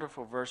a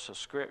wonderful verse of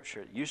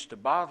Scripture. It used to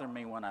bother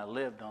me when I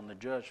lived on the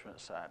judgment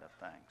side of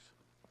things.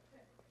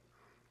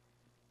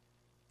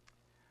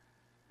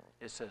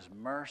 It says,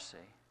 mercy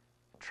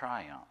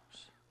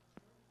triumphs.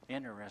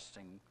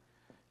 Interesting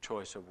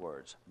choice of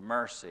words.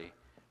 Mercy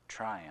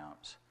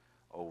triumphs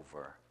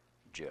over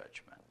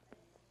judgment.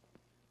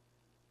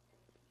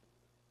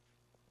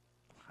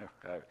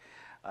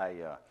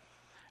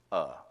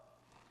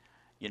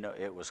 You know,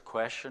 it was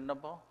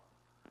questionable.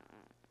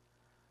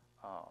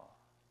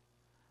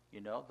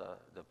 You know,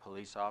 the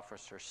police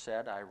officer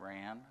said I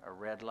ran a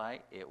red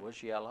light. It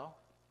was yellow.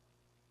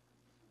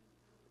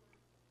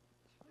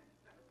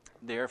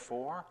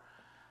 Therefore,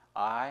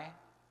 I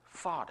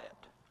fought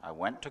it. I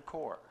went to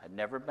court. I'd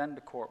never been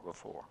to court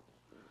before.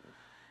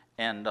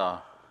 And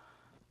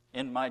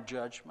in my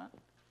judgment,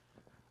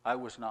 I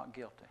was not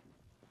guilty.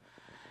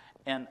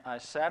 And I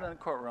sat in the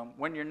courtroom.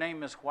 When your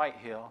name is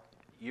Whitehill,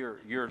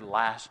 you're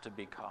last to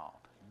be called.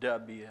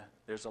 W,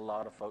 there's a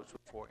lot of folks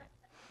before you.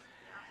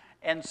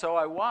 And so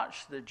I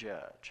watched the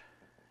judge.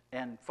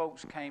 And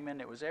folks came in.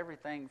 It was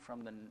everything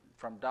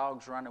from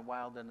dogs running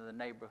wild into the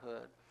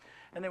neighborhood.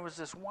 And there was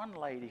this one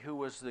lady who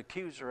was the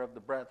accuser of the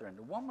brethren.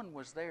 The woman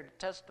was there to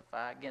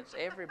testify against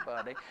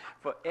everybody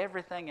for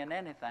everything and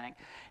anything.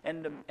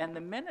 And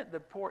the minute the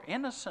poor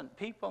innocent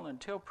people,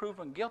 until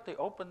proven guilty,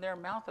 opened their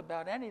mouth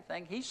about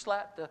anything, he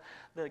slapped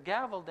the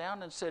gavel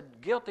down and said,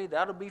 guilty,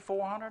 that'll be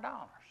 $400.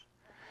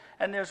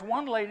 And there's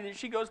one lady that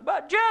she goes,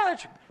 but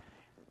judge,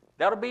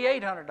 that'll be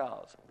 $800.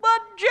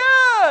 But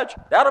judge,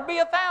 that'll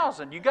be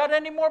 $1,000. You got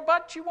any more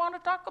buts you want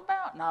to talk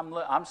about? And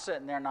I'm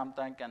sitting there and I'm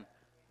thinking,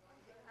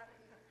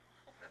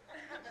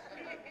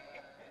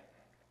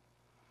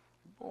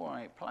 boy,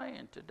 I ain't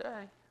playing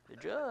today. The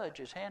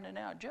judge is handing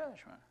out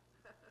judgment.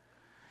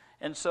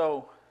 And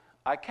so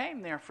I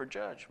came there for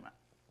judgment.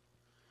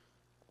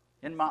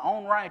 In my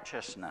own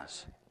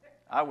righteousness.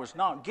 I was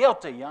not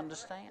guilty, you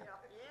understand?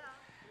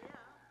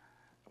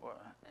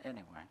 Well,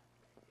 anyway.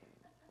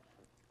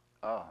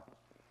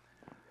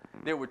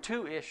 There were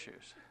two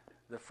issues.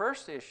 The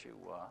first issue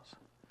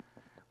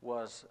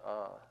was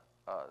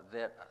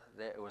that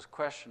it was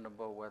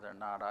questionable whether or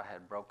not I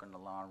had broken the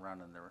law and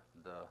running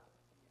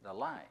the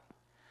light.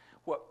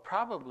 What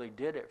probably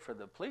did it for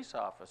the police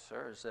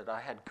officer is that I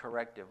had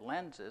corrective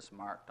lenses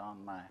marked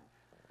on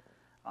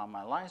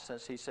my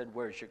license. He said,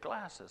 where's your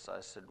glasses? I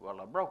said, well,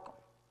 I broke them.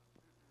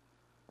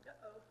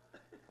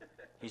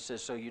 He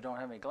says, so you don't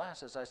have any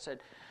glasses? I said,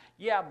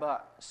 yeah,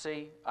 but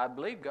see, I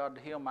believe God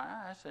to heal my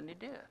eyes, and He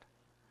did.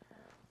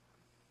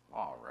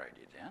 All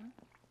righty then.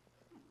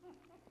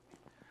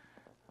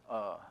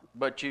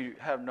 But you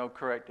have no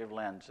corrective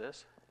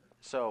lenses.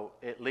 So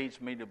it leads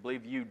me to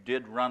believe you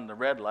did run the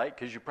red light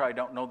because you probably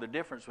don't know the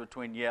difference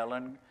between yellow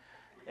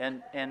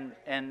and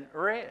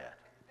red.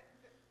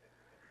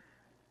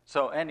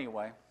 So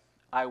anyway,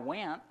 I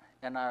went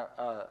and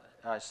I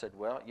said,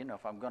 well, you know,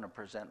 if I'm going to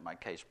present my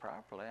case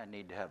properly, I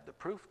need to have the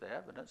proof, the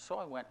evidence. So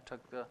I went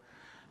and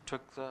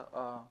took the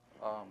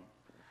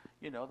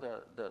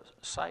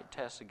sight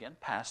test again,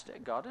 passed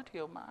it, got it,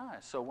 healed my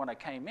eyes. So when I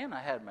came in,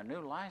 I had my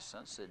new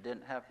license that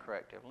didn't have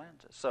corrective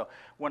lenses. So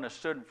when I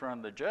stood in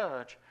front of the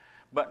judge,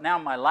 but now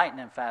my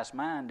lightning fast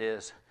mind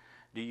is,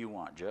 do you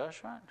want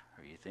judgment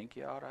or you think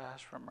you ought to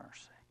ask for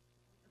mercy?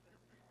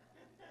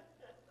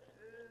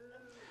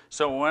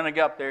 So when I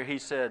got up there, he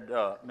said,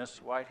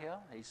 Mr.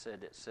 Whitehill, he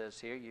said, it says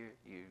here you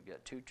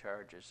got two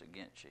charges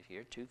against you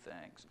here, two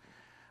things.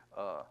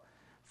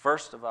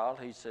 First of all,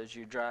 he says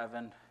you're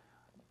driving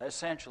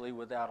essentially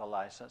without a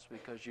license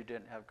because you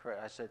didn't have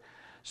correct. I said,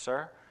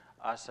 sir,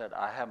 I said,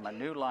 I have my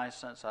new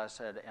license. I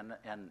said,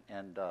 and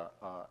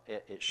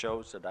it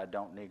shows that I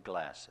don't need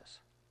glasses.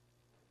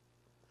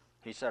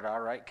 He said, all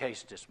right,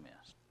 case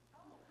dismissed.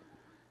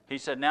 He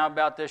said, now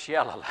about this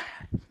yellow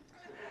light.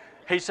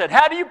 He said,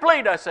 how do you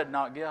plead? I said,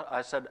 not guilty.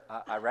 I said,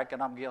 I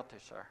reckon I'm guilty,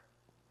 sir.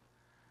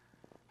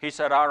 He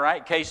said, all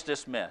right, case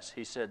dismissed.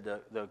 He said,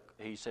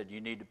 he said,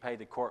 you need to pay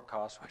the court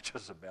costs, which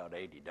is about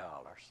 $80.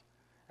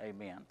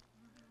 Amen.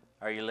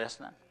 Are you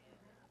listening?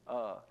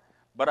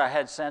 But I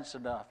had sense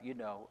enough,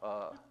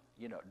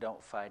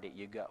 don't fight it.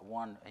 You got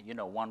one,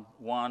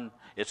 one,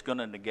 it's going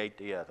to negate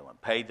the other one.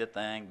 Pay the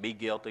thing, be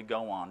guilty,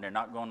 go on. They're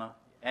not going to,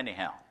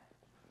 anyhow.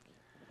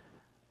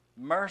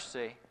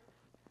 Mercy,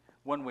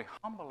 when we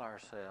humble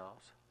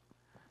ourselves,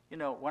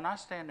 when I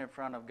stand in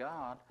front of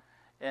God,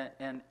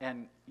 and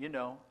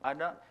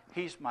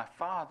He's my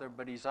Father,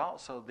 but He's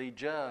also the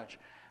judge.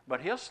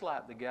 But He'll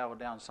slap the gavel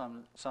down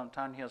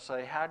sometime. He'll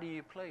say, how do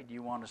you plead? Do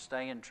you want to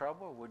stay in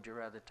trouble, or would you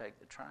rather take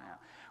the triumph?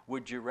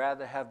 Would you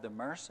rather have the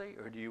mercy,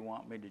 or do you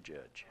want me to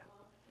judge you?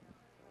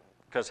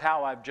 Because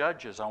how I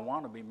judge is I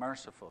want to be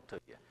merciful to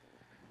you.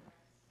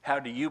 How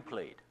do you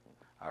plead?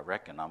 I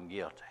reckon I'm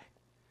guilty.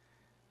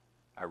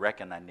 I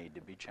reckon I need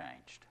to be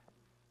changed.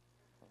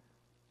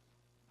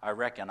 I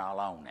reckon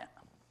I'll own it.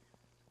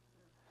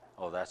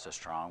 Oh, that's a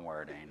strong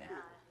word, ain't it?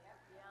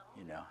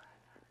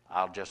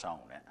 I'll just own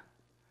it.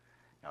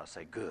 I'll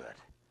say, good.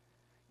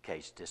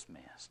 Case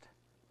dismissed.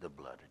 The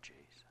blood of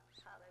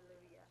Jesus.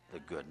 The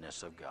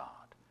goodness of God.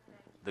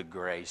 The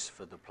grace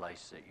for the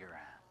place that you're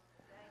at.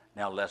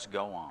 Now let's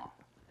go on.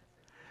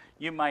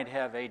 You might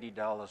have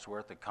 $80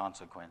 worth of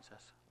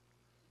consequences.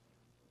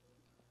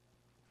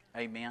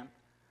 Amen?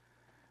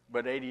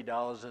 But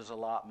 $80 is a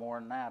lot more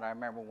than that. I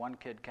remember one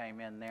kid came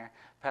in there.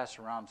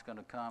 Pastor Rom's going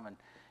to come,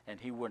 and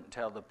he wouldn't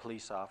tell the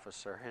police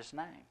officer his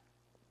name.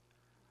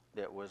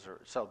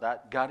 So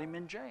that got him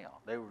in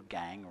jail. They were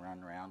gang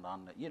running around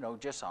on the,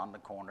 just on the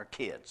corner,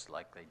 kids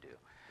like they do.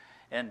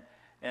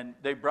 And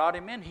they brought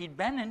him in. He'd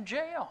been in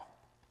jail.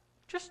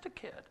 Just a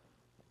kid.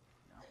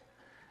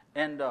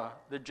 And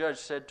the judge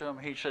said to him,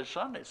 he said,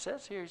 son, it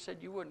says here, he said,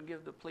 you wouldn't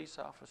give the police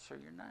officer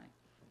your name.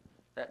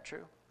 That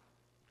true?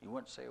 You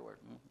wouldn't say a word.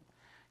 Mm-hmm.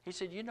 He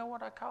said, you know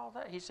what I call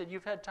that? He said,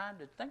 you've had time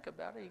to think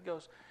about it.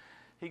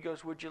 He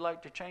goes, would you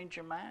like to change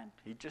your mind?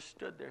 He just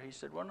stood there. He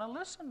said, well, now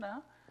listen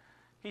now.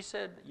 He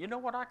said, you know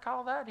what I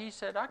call that? He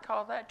said, I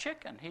call that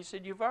chicken. He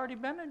said, you've already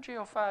been in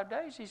jail 5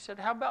 days. He said,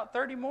 how about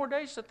 30 more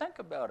days to think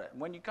about it? And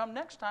when you come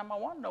next time, I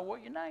want to know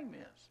what your name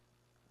is.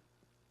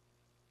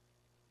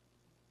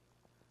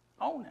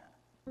 Own it.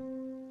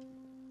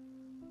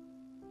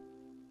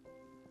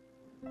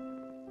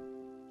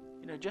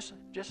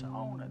 Just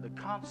own it, the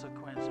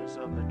consequences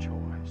of the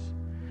choice.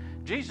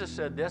 Jesus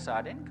said this,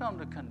 I didn't come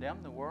to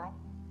condemn the world.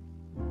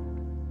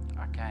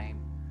 I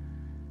came,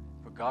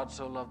 for God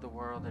so loved the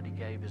world that He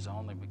gave His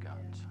only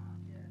begotten Son.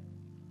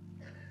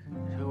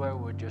 Whoever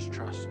would just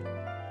trust Him,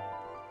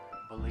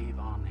 believe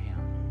on Him,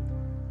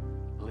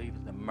 believe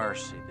in the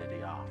mercy that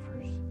He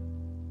offers,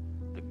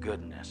 the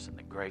goodness and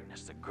the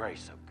greatness, the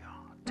grace of God.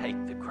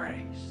 Take the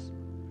grace,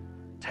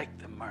 take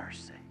the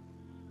mercy.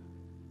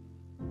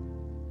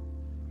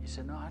 He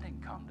said, no, I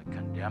didn't come to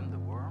condemn the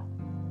world.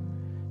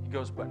 He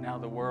goes, but now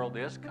the world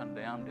is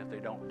condemned if they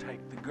don't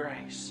take the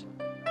grace,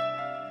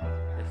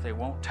 if they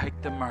won't take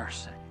the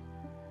mercy,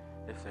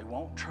 if they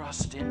won't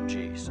trust in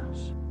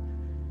Jesus,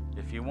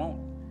 if you won't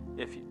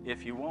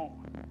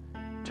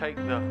take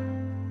the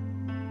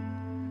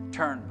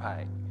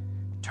turnpike,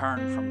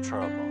 turn from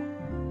trouble,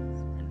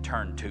 and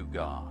turn to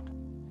God,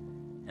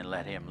 and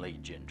let Him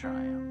lead you in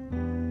triumph.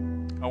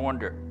 I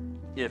wonder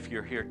if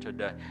you're here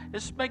today.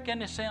 Does this make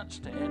any sense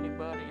to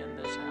anybody in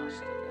this house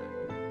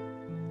today?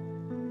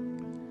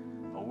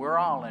 Well, we're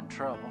all in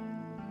trouble,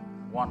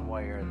 one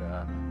way or the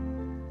other.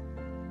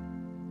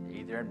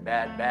 Either in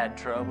bad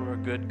trouble or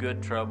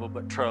good trouble,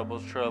 but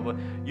trouble's trouble.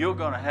 You're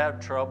going to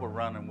have trouble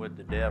running with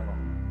the devil.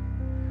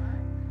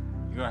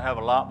 You're going to have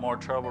a lot more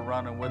trouble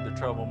running with the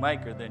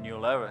troublemaker than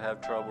you'll ever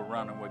have trouble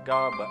running with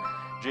God. But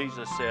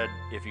Jesus said,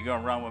 if you're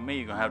going to run with me,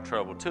 you're going to have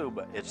trouble too,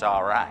 but it's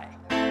all right.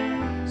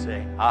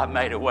 See, I've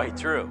made a way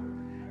through.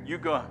 You're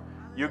going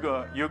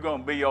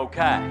to be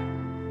okay.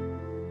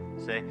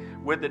 See,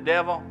 with the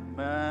devil,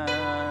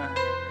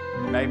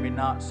 maybe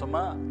not so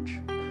much.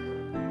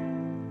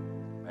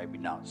 Maybe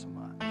not so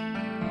much.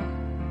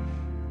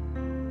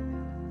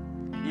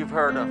 You've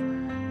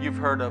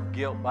heard of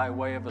guilt by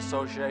way of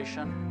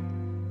association?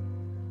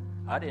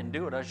 I didn't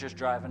do it. I was just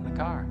driving the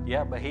car.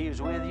 Yeah, but he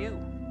was with you,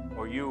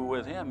 or you were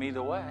with him.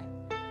 Either way.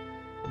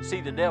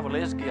 See, the devil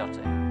is guilty.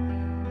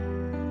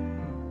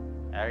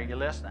 Are you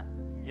listening?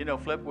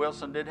 Flip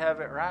Wilson did have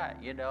it right.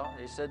 He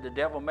said the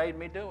devil made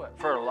me do it.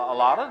 For a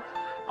lot of,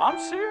 I'm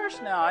serious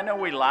now. I know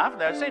we laugh at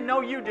that. Say,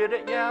 no, you did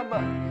it. Yeah,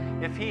 but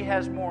if he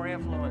has more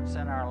influence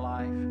in our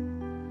life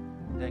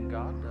than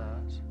God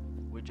does,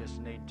 we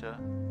just need to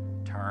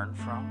turn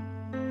from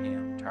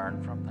him,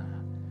 turn from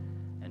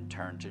that, and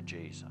turn to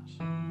Jesus,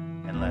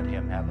 and let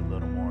him have a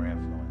little more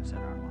influence in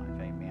our life.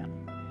 Amen.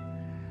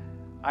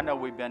 I know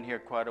we've been here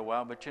quite a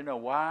while, but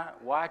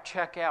why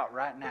check out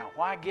right now?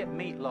 Why get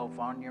meatloaf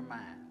on your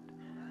mind?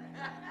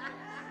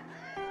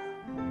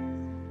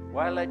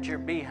 Why let your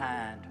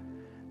behind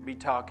be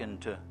talking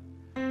to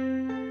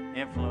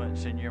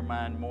influence in your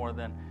mind more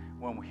than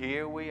when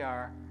here we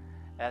are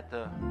at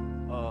the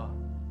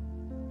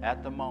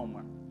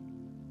moment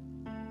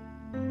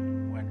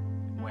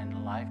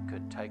when life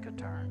could take a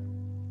turn,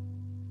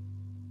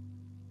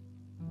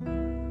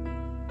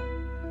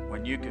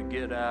 when you could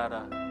get out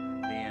of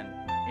being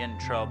in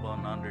trouble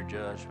and under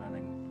judgment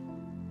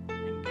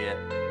and get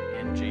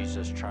in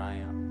Jesus'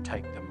 triumph,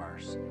 take the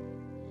mercy.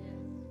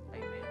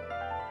 Amen.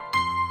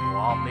 We'll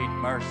all need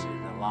mercy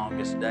the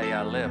longest day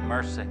I live.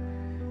 Mercy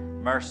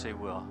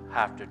will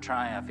have to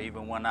triumph.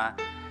 Even when I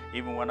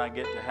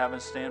get to heaven,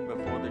 stand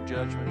before the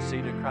judgment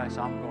seat of Christ,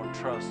 I'm going to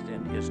trust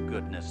in His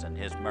goodness and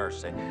His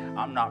mercy.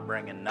 I'm not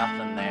bringing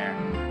nothing there.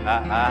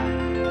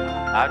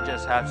 I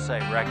just have to say,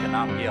 reckon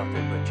I'm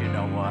guilty, but you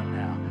know what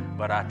now?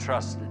 But I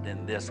trusted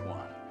in this one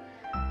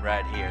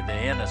right here,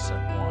 the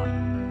innocent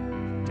one,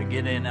 to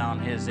get in on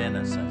His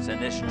innocence.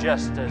 And it's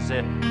just as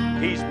if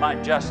He's my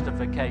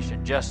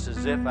justification, just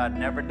as if I'd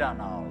never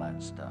done all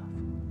that stuff.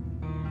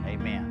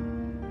 Amen.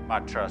 My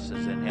trust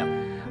is in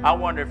Him. I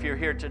wonder if you're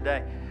here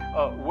today,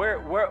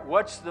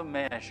 what's the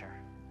measure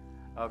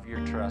of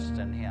your trust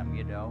in Him?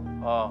 You know,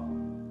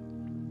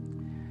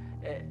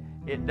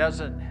 it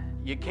doesn't.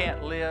 You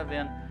can't live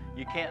in.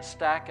 You can't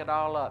stack it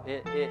all up.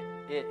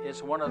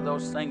 It's one of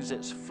those things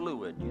that's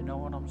fluid. You know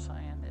what I'm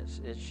saying?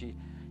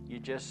 You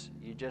just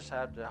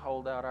have to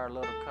hold out our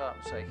little cup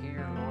and say,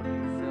 "Here, Lord,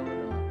 you fill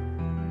it up."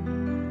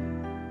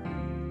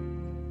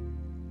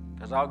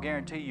 Because I'll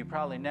guarantee you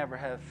probably never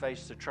have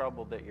faced the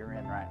trouble that you're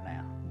in right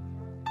now.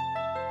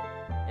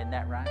 Isn't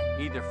that right?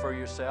 Either for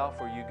yourself,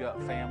 or you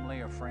got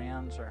family or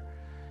friends, or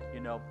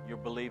you're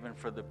believing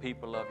for the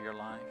people of your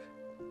life.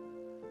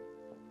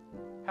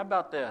 How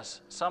about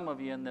this? Some of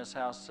you in this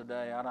house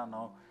today, I don't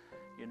know,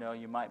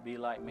 you might be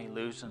like me,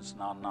 losing's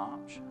not an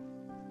option.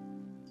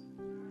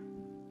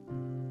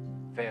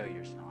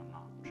 Failure's not an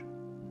option.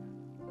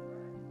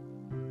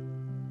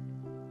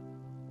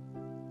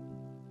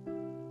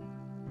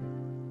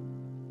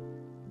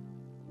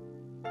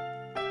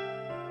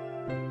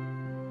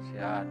 See,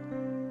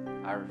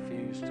 I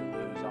refuse to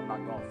lose. I'm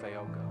not going to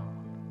fail God.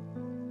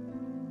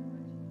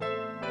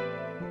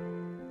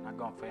 I'm not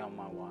going to fail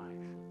my wife.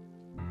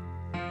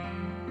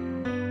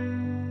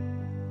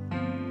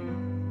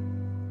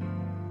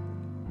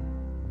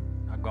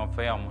 I'm not going to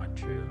fail my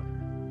children.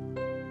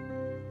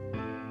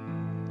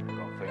 I'm not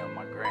going to fail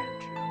my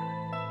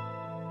grandchildren.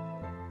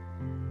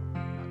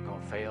 I'm not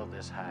going to fail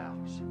this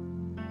house.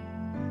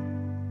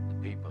 The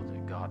people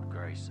that God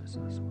graces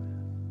us with.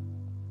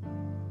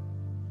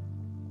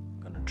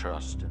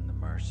 Trust in the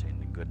mercy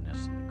and the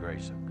goodness and the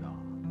grace of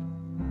God.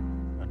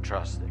 And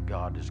trust that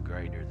God is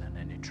greater than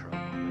any trouble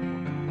that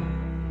will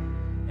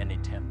come, any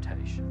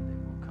temptation that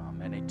will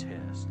come, any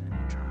test,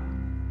 any trial.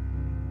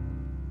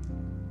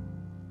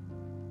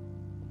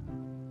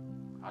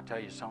 I'll tell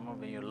you, some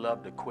of you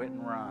love to quit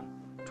and run.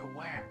 To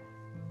where?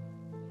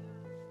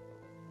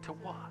 To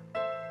what?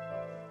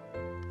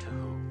 To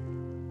who?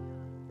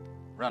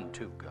 Run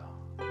to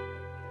God.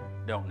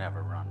 Don't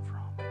never run from.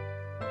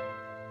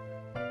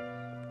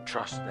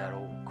 Trust that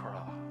old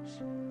cross.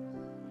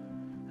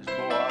 Boy,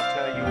 I'll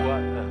tell you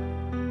what,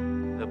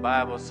 the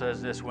Bible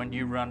says this: when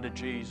you run to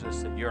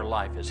Jesus, that your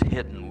life is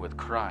hidden with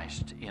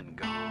Christ in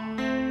God.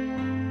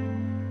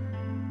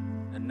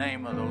 The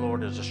name of the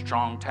Lord is a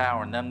strong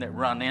tower, and them that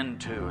run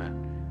into it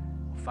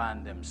will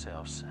find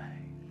themselves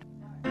saved.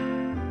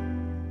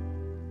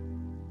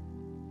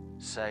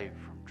 Saved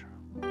from trouble.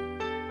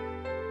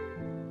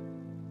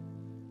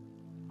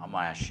 I'm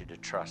going to ask you to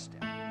trust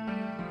Him.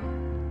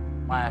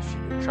 I ask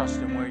you to trust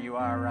Him where you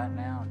are right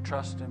now, and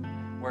trust Him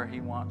where He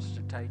wants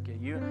to take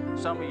you.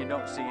 Some of you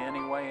don't see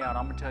any way out.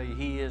 I'm going to tell you,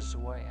 He is the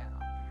way out.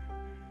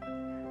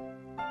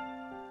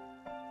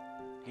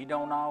 He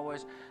don't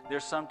always.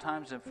 There's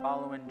sometimes in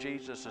following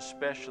Jesus,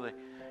 especially,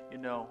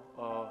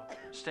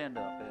 stand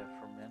up there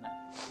for a minute.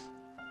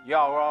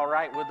 Y'all are all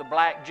right with the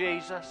black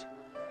Jesus?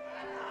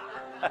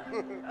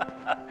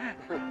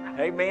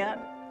 Amen.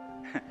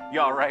 You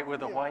all right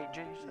with the white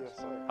Jesus? Yes,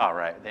 sir. All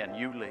right, then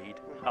you lead.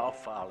 I'll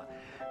follow.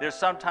 There's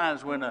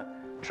sometimes when I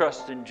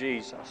trust in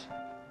Jesus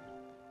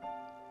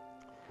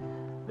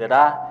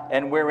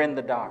and we're in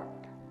the dark.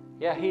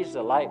 Yeah, He's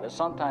the light, but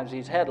sometimes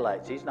He's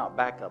headlights. He's not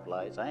backup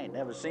lights. I ain't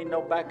never seen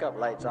no backup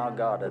lights on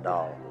God at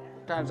all.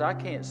 Sometimes I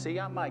can't see.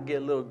 I might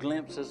get little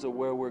glimpses of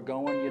where we're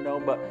going,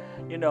 but,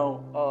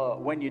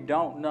 when you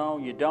don't know,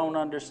 you don't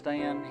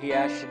understand, He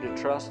asks you to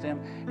trust Him,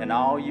 and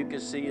all you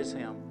can see is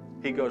Him.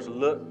 He goes,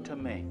 look to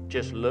me.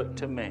 Just look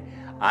to me.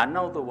 I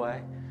know the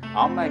way.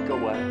 I'll make a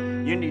way.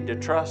 You need to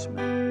trust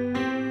me.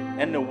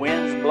 And the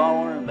wind's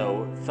blowing, and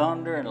the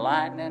thunder and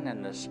lightning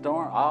and the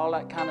storm, all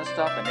that kind of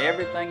stuff, and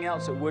everything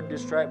else that would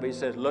distract. But He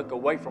says, look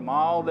away from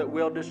all that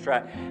will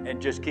distract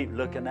and just keep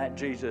looking at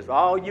Jesus.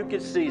 All you can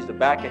see is the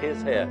back of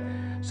His head.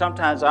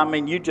 Sometimes,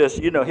 you just,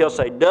 He'll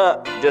say,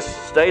 duck,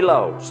 just stay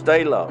low,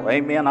 stay low.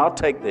 Amen. I'll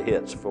take the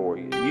hits for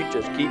you. You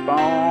just keep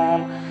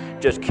on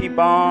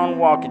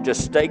walking.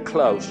 Just stay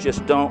close.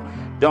 Just don't.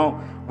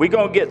 We're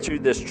going to get through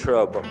this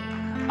trouble.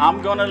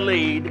 I'm going to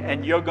lead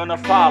and you're going to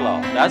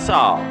follow. That's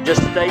all.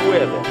 Just stay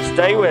with it.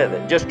 Stay with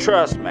it. Just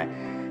trust me.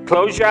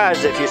 Close your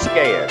eyes if you're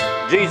scared.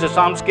 Jesus,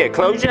 I'm scared.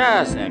 Close your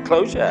eyes then.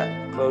 Close your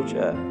eyes. Close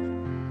your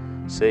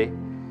eyes. See?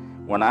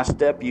 When I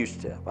step, you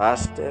step. I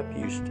step,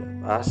 you step.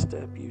 I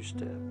step, you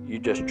step. You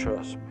just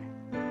trust me.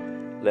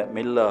 Let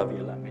me love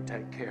you. Let me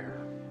take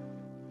care of you.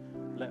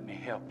 Let me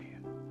help you.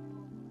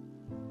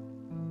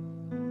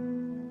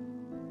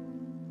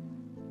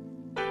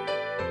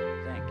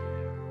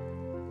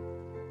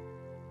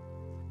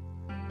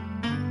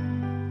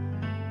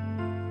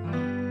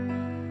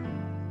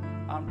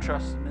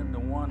 trusting in the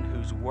one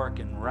who's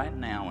working right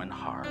now in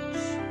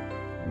hearts.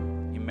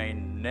 You may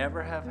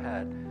never have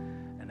had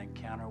an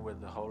encounter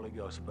with the Holy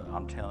Ghost, but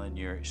I'm telling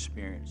you, you're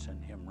experiencing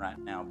Him right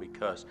now,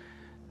 because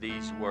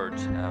these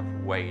words have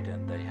weight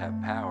and they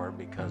have power,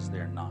 because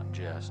they're not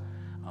just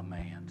a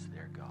man's,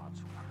 they're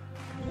God's words.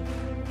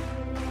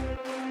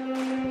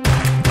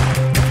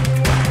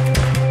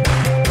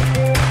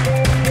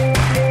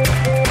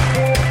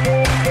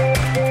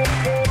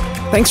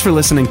 Thanks for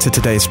listening to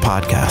today's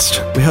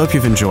podcast. We hope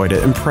you've enjoyed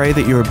it and pray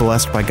that you are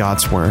blessed by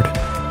God's Word.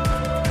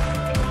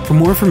 For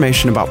more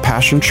information about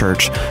Passion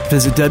Church,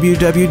 visit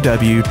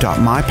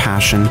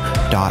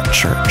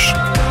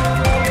www.mypassion.church.